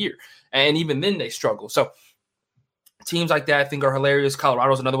 3 a year. And even then they struggle. So Teams like that I think are hilarious.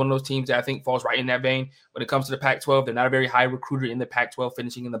 Colorado's another one of those teams that I think falls right in that vein. When it comes to the Pac-12, they're not a very high recruiter in the Pac-12,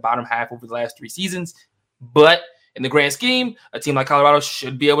 finishing in the bottom half over the last 3 seasons. But in the grand scheme, a team like Colorado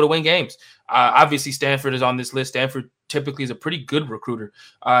should be able to win games. Obviously, Stanford is on this list. Stanford typically is a pretty good recruiter,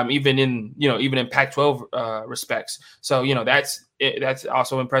 even in Pac-12 respects. So that's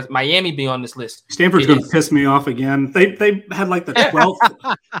also impressive. Miami being on this list. Stanford's going to piss me off again. They had like the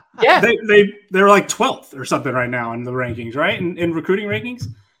 12th. Yeah, they're like 12th or something right now in the rankings, right? In recruiting rankings,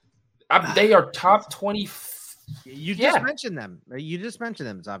 they are top 20. You just mentioned them. You just mentioned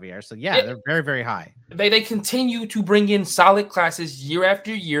them, Xavier. So they're very, very high. They continue to bring in solid classes year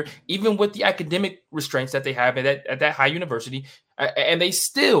after year, even with the academic restraints that they have at that high university, and they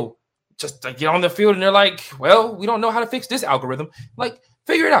still just get on the field and they're like, well, we don't know how to fix this algorithm. Like,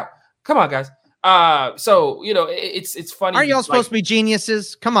 figure it out. Come on, guys. So it's funny. Aren't y'all supposed to be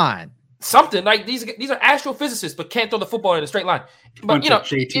geniuses? Come on. Something like these are astrophysicists, but can't throw the football in a straight line. But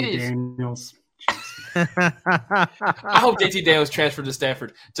JT it is. Daniels. I hope JT Daniels transferred to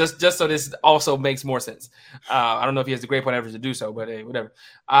Stanford just so this also makes more sense. I don't know if he has the grade point average to do so, but hey, whatever.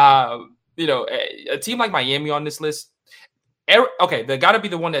 A team like Miami on this list. Okay, they got to be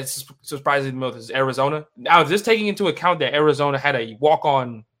the one that's surprising the most is Arizona. Now, just taking into account that Arizona had a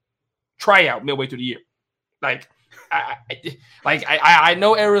walk-on tryout midway through the year. I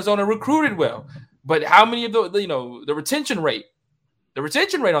know Arizona recruited well, but how many of the retention rate? The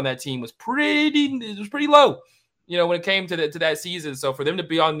retention rate on that team was pretty low, when it came to that season. So for them to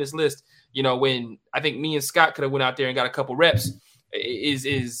be on this list, when I think me and Scott could have went out there and got a couple reps,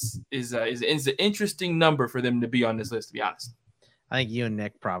 is an interesting number for them to be on this list. To be honest, I think you and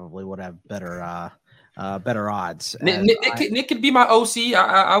Nick probably would have better odds. Nick could be my OC.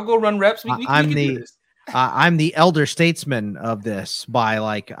 I'll go run reps. I'm the elder statesman of this by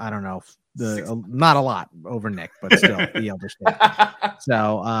I don't know. Not a lot over Nick, but still the elder statesman.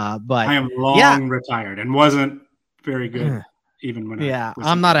 So, but I am long retired and wasn't very good even when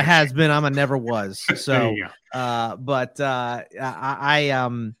I'm not a has been. I'm a never was. So,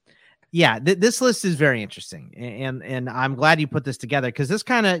 this list is very interesting, and I'm glad you put this together because this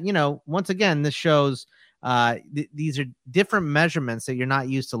kind of once again this shows these are different measurements that you're not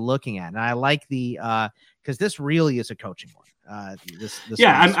used to looking at, and I like the because this really is a coaching one.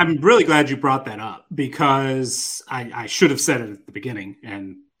 I'm really glad you brought that up because I should have said it at the beginning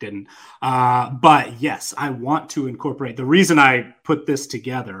and didn't. But yes, I want to incorporate. The reason I put this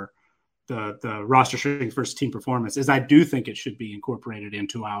together, the roster strength versus team performance, is I do think it should be incorporated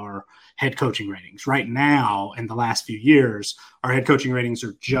into our head coaching ratings. Right now, in the last few years, our head coaching ratings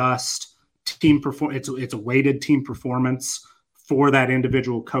are just team performance. It's a weighted team performance for that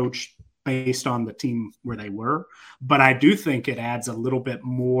individual coach based on the team where they were. But I do think it adds a little bit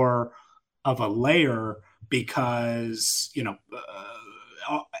more of a layer because,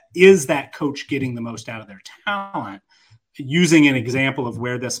 is that coach getting the most out of their talent? Using an example of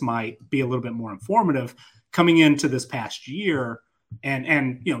where this might be a little bit more informative, coming into this past year,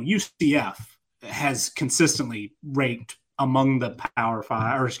 and UCF has consistently ranked among the Power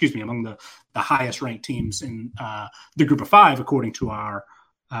Five, among the highest ranked teams in the Group of Five, according to our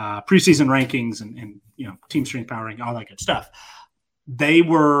preseason rankings and team strength, power ranking, all that good stuff. They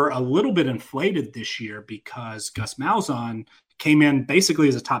were a little bit inflated this year because Gus Malzahn came in basically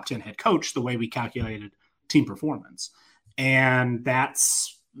as a top 10 head coach, the way we calculated team performance. And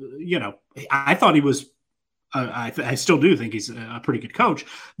that's, I thought he was, I still do think he's a pretty good coach,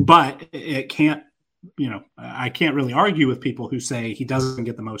 but it can't, I can't really argue with people who say he doesn't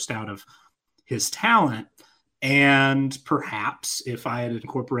get the most out of his talent. And perhaps if I had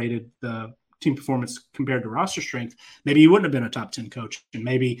incorporated the team performance compared to roster strength, maybe he wouldn't have been a top 10 coach. And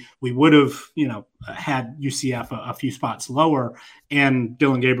maybe we would have, had UCF a few spots lower. And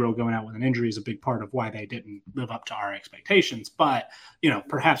Dillon Gabriel going out with an injury is a big part of why they didn't live up to our expectations. But,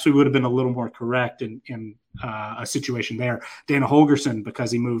 perhaps we would have been a little more correct in a situation there. Dana Holgorsen,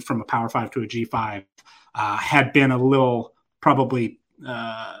 because he moved from a Power 5 to a G5, had been a little probably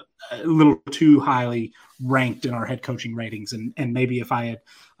a little too highly ranked in our head coaching ratings. And maybe if I had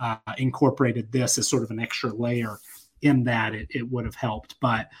incorporated this as sort of an extra layer in that, it would have helped.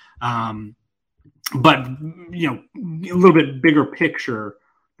 But a little bit bigger picture,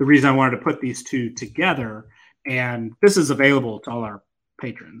 the reason I wanted to put these two together, and this is available to all our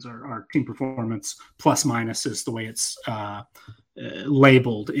patrons, our team performance plus minus is the way it's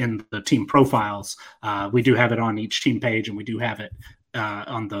labeled in the team profiles. We do have it on each team page, and we do have it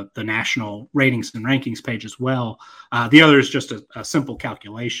on the national ratings and rankings page as well. The other is just a simple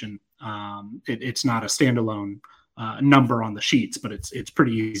calculation. It's not a standalone number on the sheets, but it's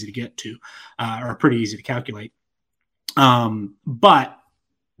pretty easy to get to or pretty easy to calculate. But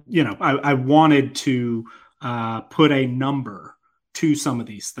I wanted to put a number to some of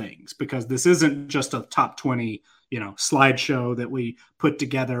these things, because this isn't just a top 20, slideshow that we put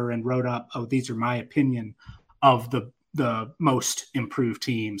together and wrote up, oh, these are my opinion of the most improved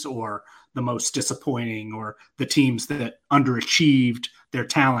teams, or the most disappointing, or the teams that underachieved their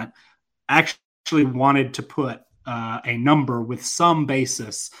talent. Actually wanted to put a number with some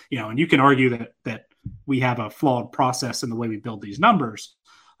basis, and you can argue that we have a flawed process in the way we build these numbers.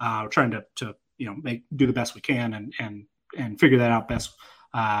 We're trying to do the best we can and figure that out best,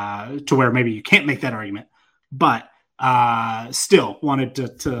 to where maybe you can't make that argument, but still wanted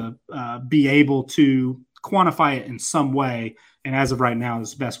to be able to quantify it in some way. And as of right now,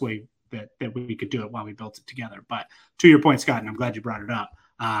 is the best way that we could do it while we built it together. But to your point, Scott, and I'm glad you brought it up,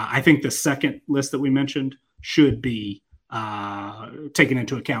 I think the second list that we mentioned should be taken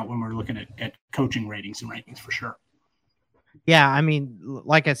into account when we're looking at coaching ratings and rankings for sure. Yeah, I mean,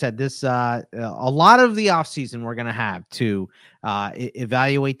 like I said, this a lot of the offseason we're going to have to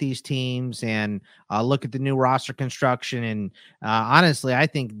evaluate these teams and look at the new roster construction. And honestly, I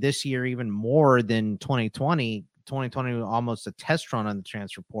think this year, even more than 2020 was almost a test run on the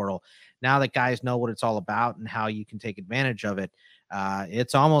transfer portal. Now that guys know what it's all about and how you can take advantage of it,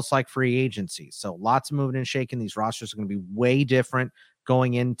 it's almost like free agency. So lots of moving and shaking. These rosters are going to be way different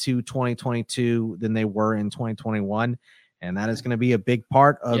going into 2022 than they were in 2021. And that is going to be a big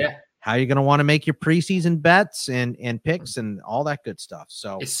part of how you're going to want to make your preseason bets and picks and all that good stuff.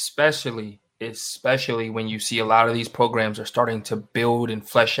 So especially when you see a lot of these programs are starting to build and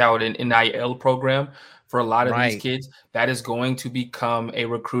flesh out an NIL program for a lot of these kids, that is going to become a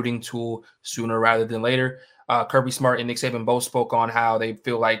recruiting tool sooner rather than later. Kirby Smart and Nick Saban both spoke on how they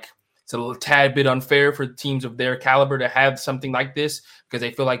feel like it's a little tad bit unfair for teams of their caliber to have something like this, because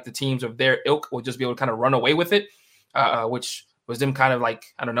they feel like the teams of their ilk will just be able to kind of run away with it. Which was them kind of like,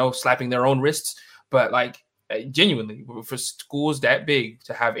 I don't know, slapping their own wrists. But like genuinely, for schools that big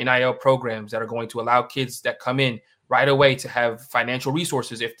to have NIL programs that are going to allow kids that come in right away to have financial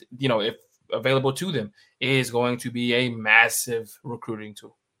resources, if available to them, is going to be a massive recruiting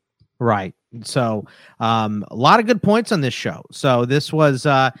tool. Right. So a lot of good points on this show. So this is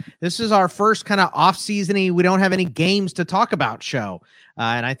our first kind of off-season-y, we don't have any games to talk about show.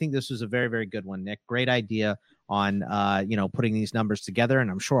 And I think this was a very, very good one, Nick. Great idea on putting these numbers together, and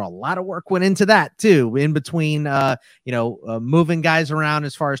I'm sure a lot of work went into that too, in between moving guys around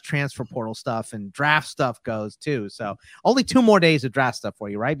as far as transfer portal stuff and draft stuff goes too. So only 2 more days of draft stuff for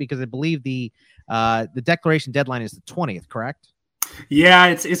you, right? Because I believe the declaration deadline is the 20th, correct? Yeah,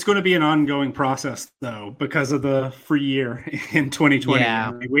 it's going to be an ongoing process though, because of the free year in 2020.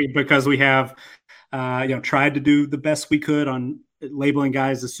 Yeah. Because we have tried to do the best we could on labeling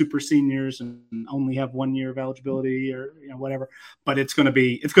guys as super seniors and only have 1 year of eligibility or whatever, but it's going to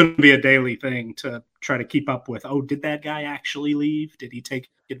be a daily thing to try to keep up with. Oh, did that guy actually leave? Did he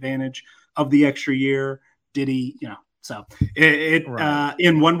take advantage of the extra year? Did he, so it right.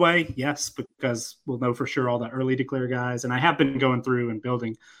 In one way, yes, because we'll know for sure all the early declare guys. And I have been going through and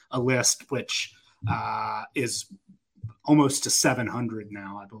building a list, which is almost to 700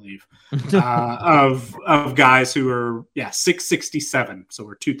 now, I believe, of guys who are 667. So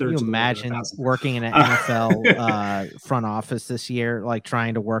we're 2/3. Can you imagine working in an NFL front office this year, like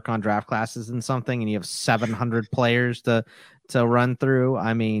trying to work on draft classes and something, and you have 700 players to run through.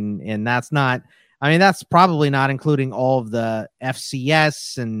 I mean, and that's probably not including all of the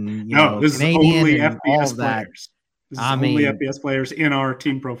FCS and this Canadian is only and FBS all of players. that. This is only FBS players in our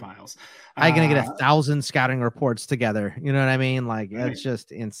team profiles. I'm going to get 1,000 scouting reports together. You know what I mean? Like, it's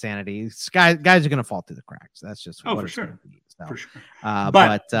just insanity. Guys are going to fall through the cracks. That's just for sure. So, for sure.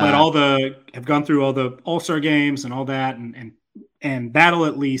 But have gone through all the All-Star games and all that. And that'll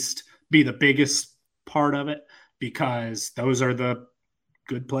at least be the biggest part of it, because those are the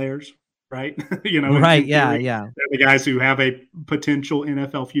good players, right? Right. Yeah. They're the guys who have a potential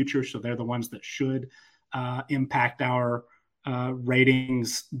NFL future. So they're the ones that should impact our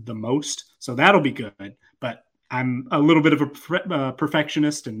ratings the most. So that'll be good. But I'm a little bit of a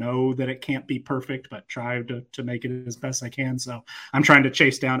perfectionist and know that it can't be perfect, but try to make it as best I can. So I'm trying to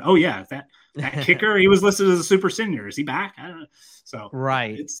chase down, that kicker, he was listed as a super senior. Is he back? I don't know. So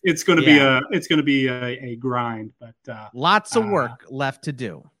right. It's going to be a grind, but lots of work left to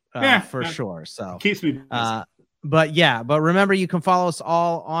do for sure. So keeps me busy. But remember, you can follow us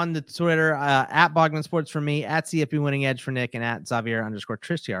all on the Twitter at Bogman Sports for me, at CFP Winning Edge for Nick, and at Xavier_Triche,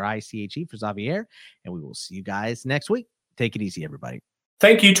 TRICHE for Xavier. And we will see you guys next week. Take it easy, everybody.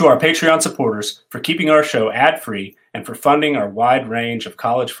 Thank you to our Patreon supporters for keeping our show ad-free and for funding our wide range of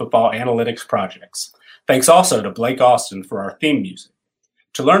college football analytics projects. Thanks also to Blake Austin for our theme music.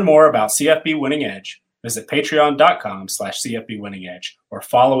 To learn more about CFB Winning Edge, visit patreon.com/CFB Winning Edge or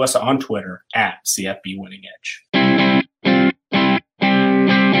follow us on Twitter @CFB Winning Edge.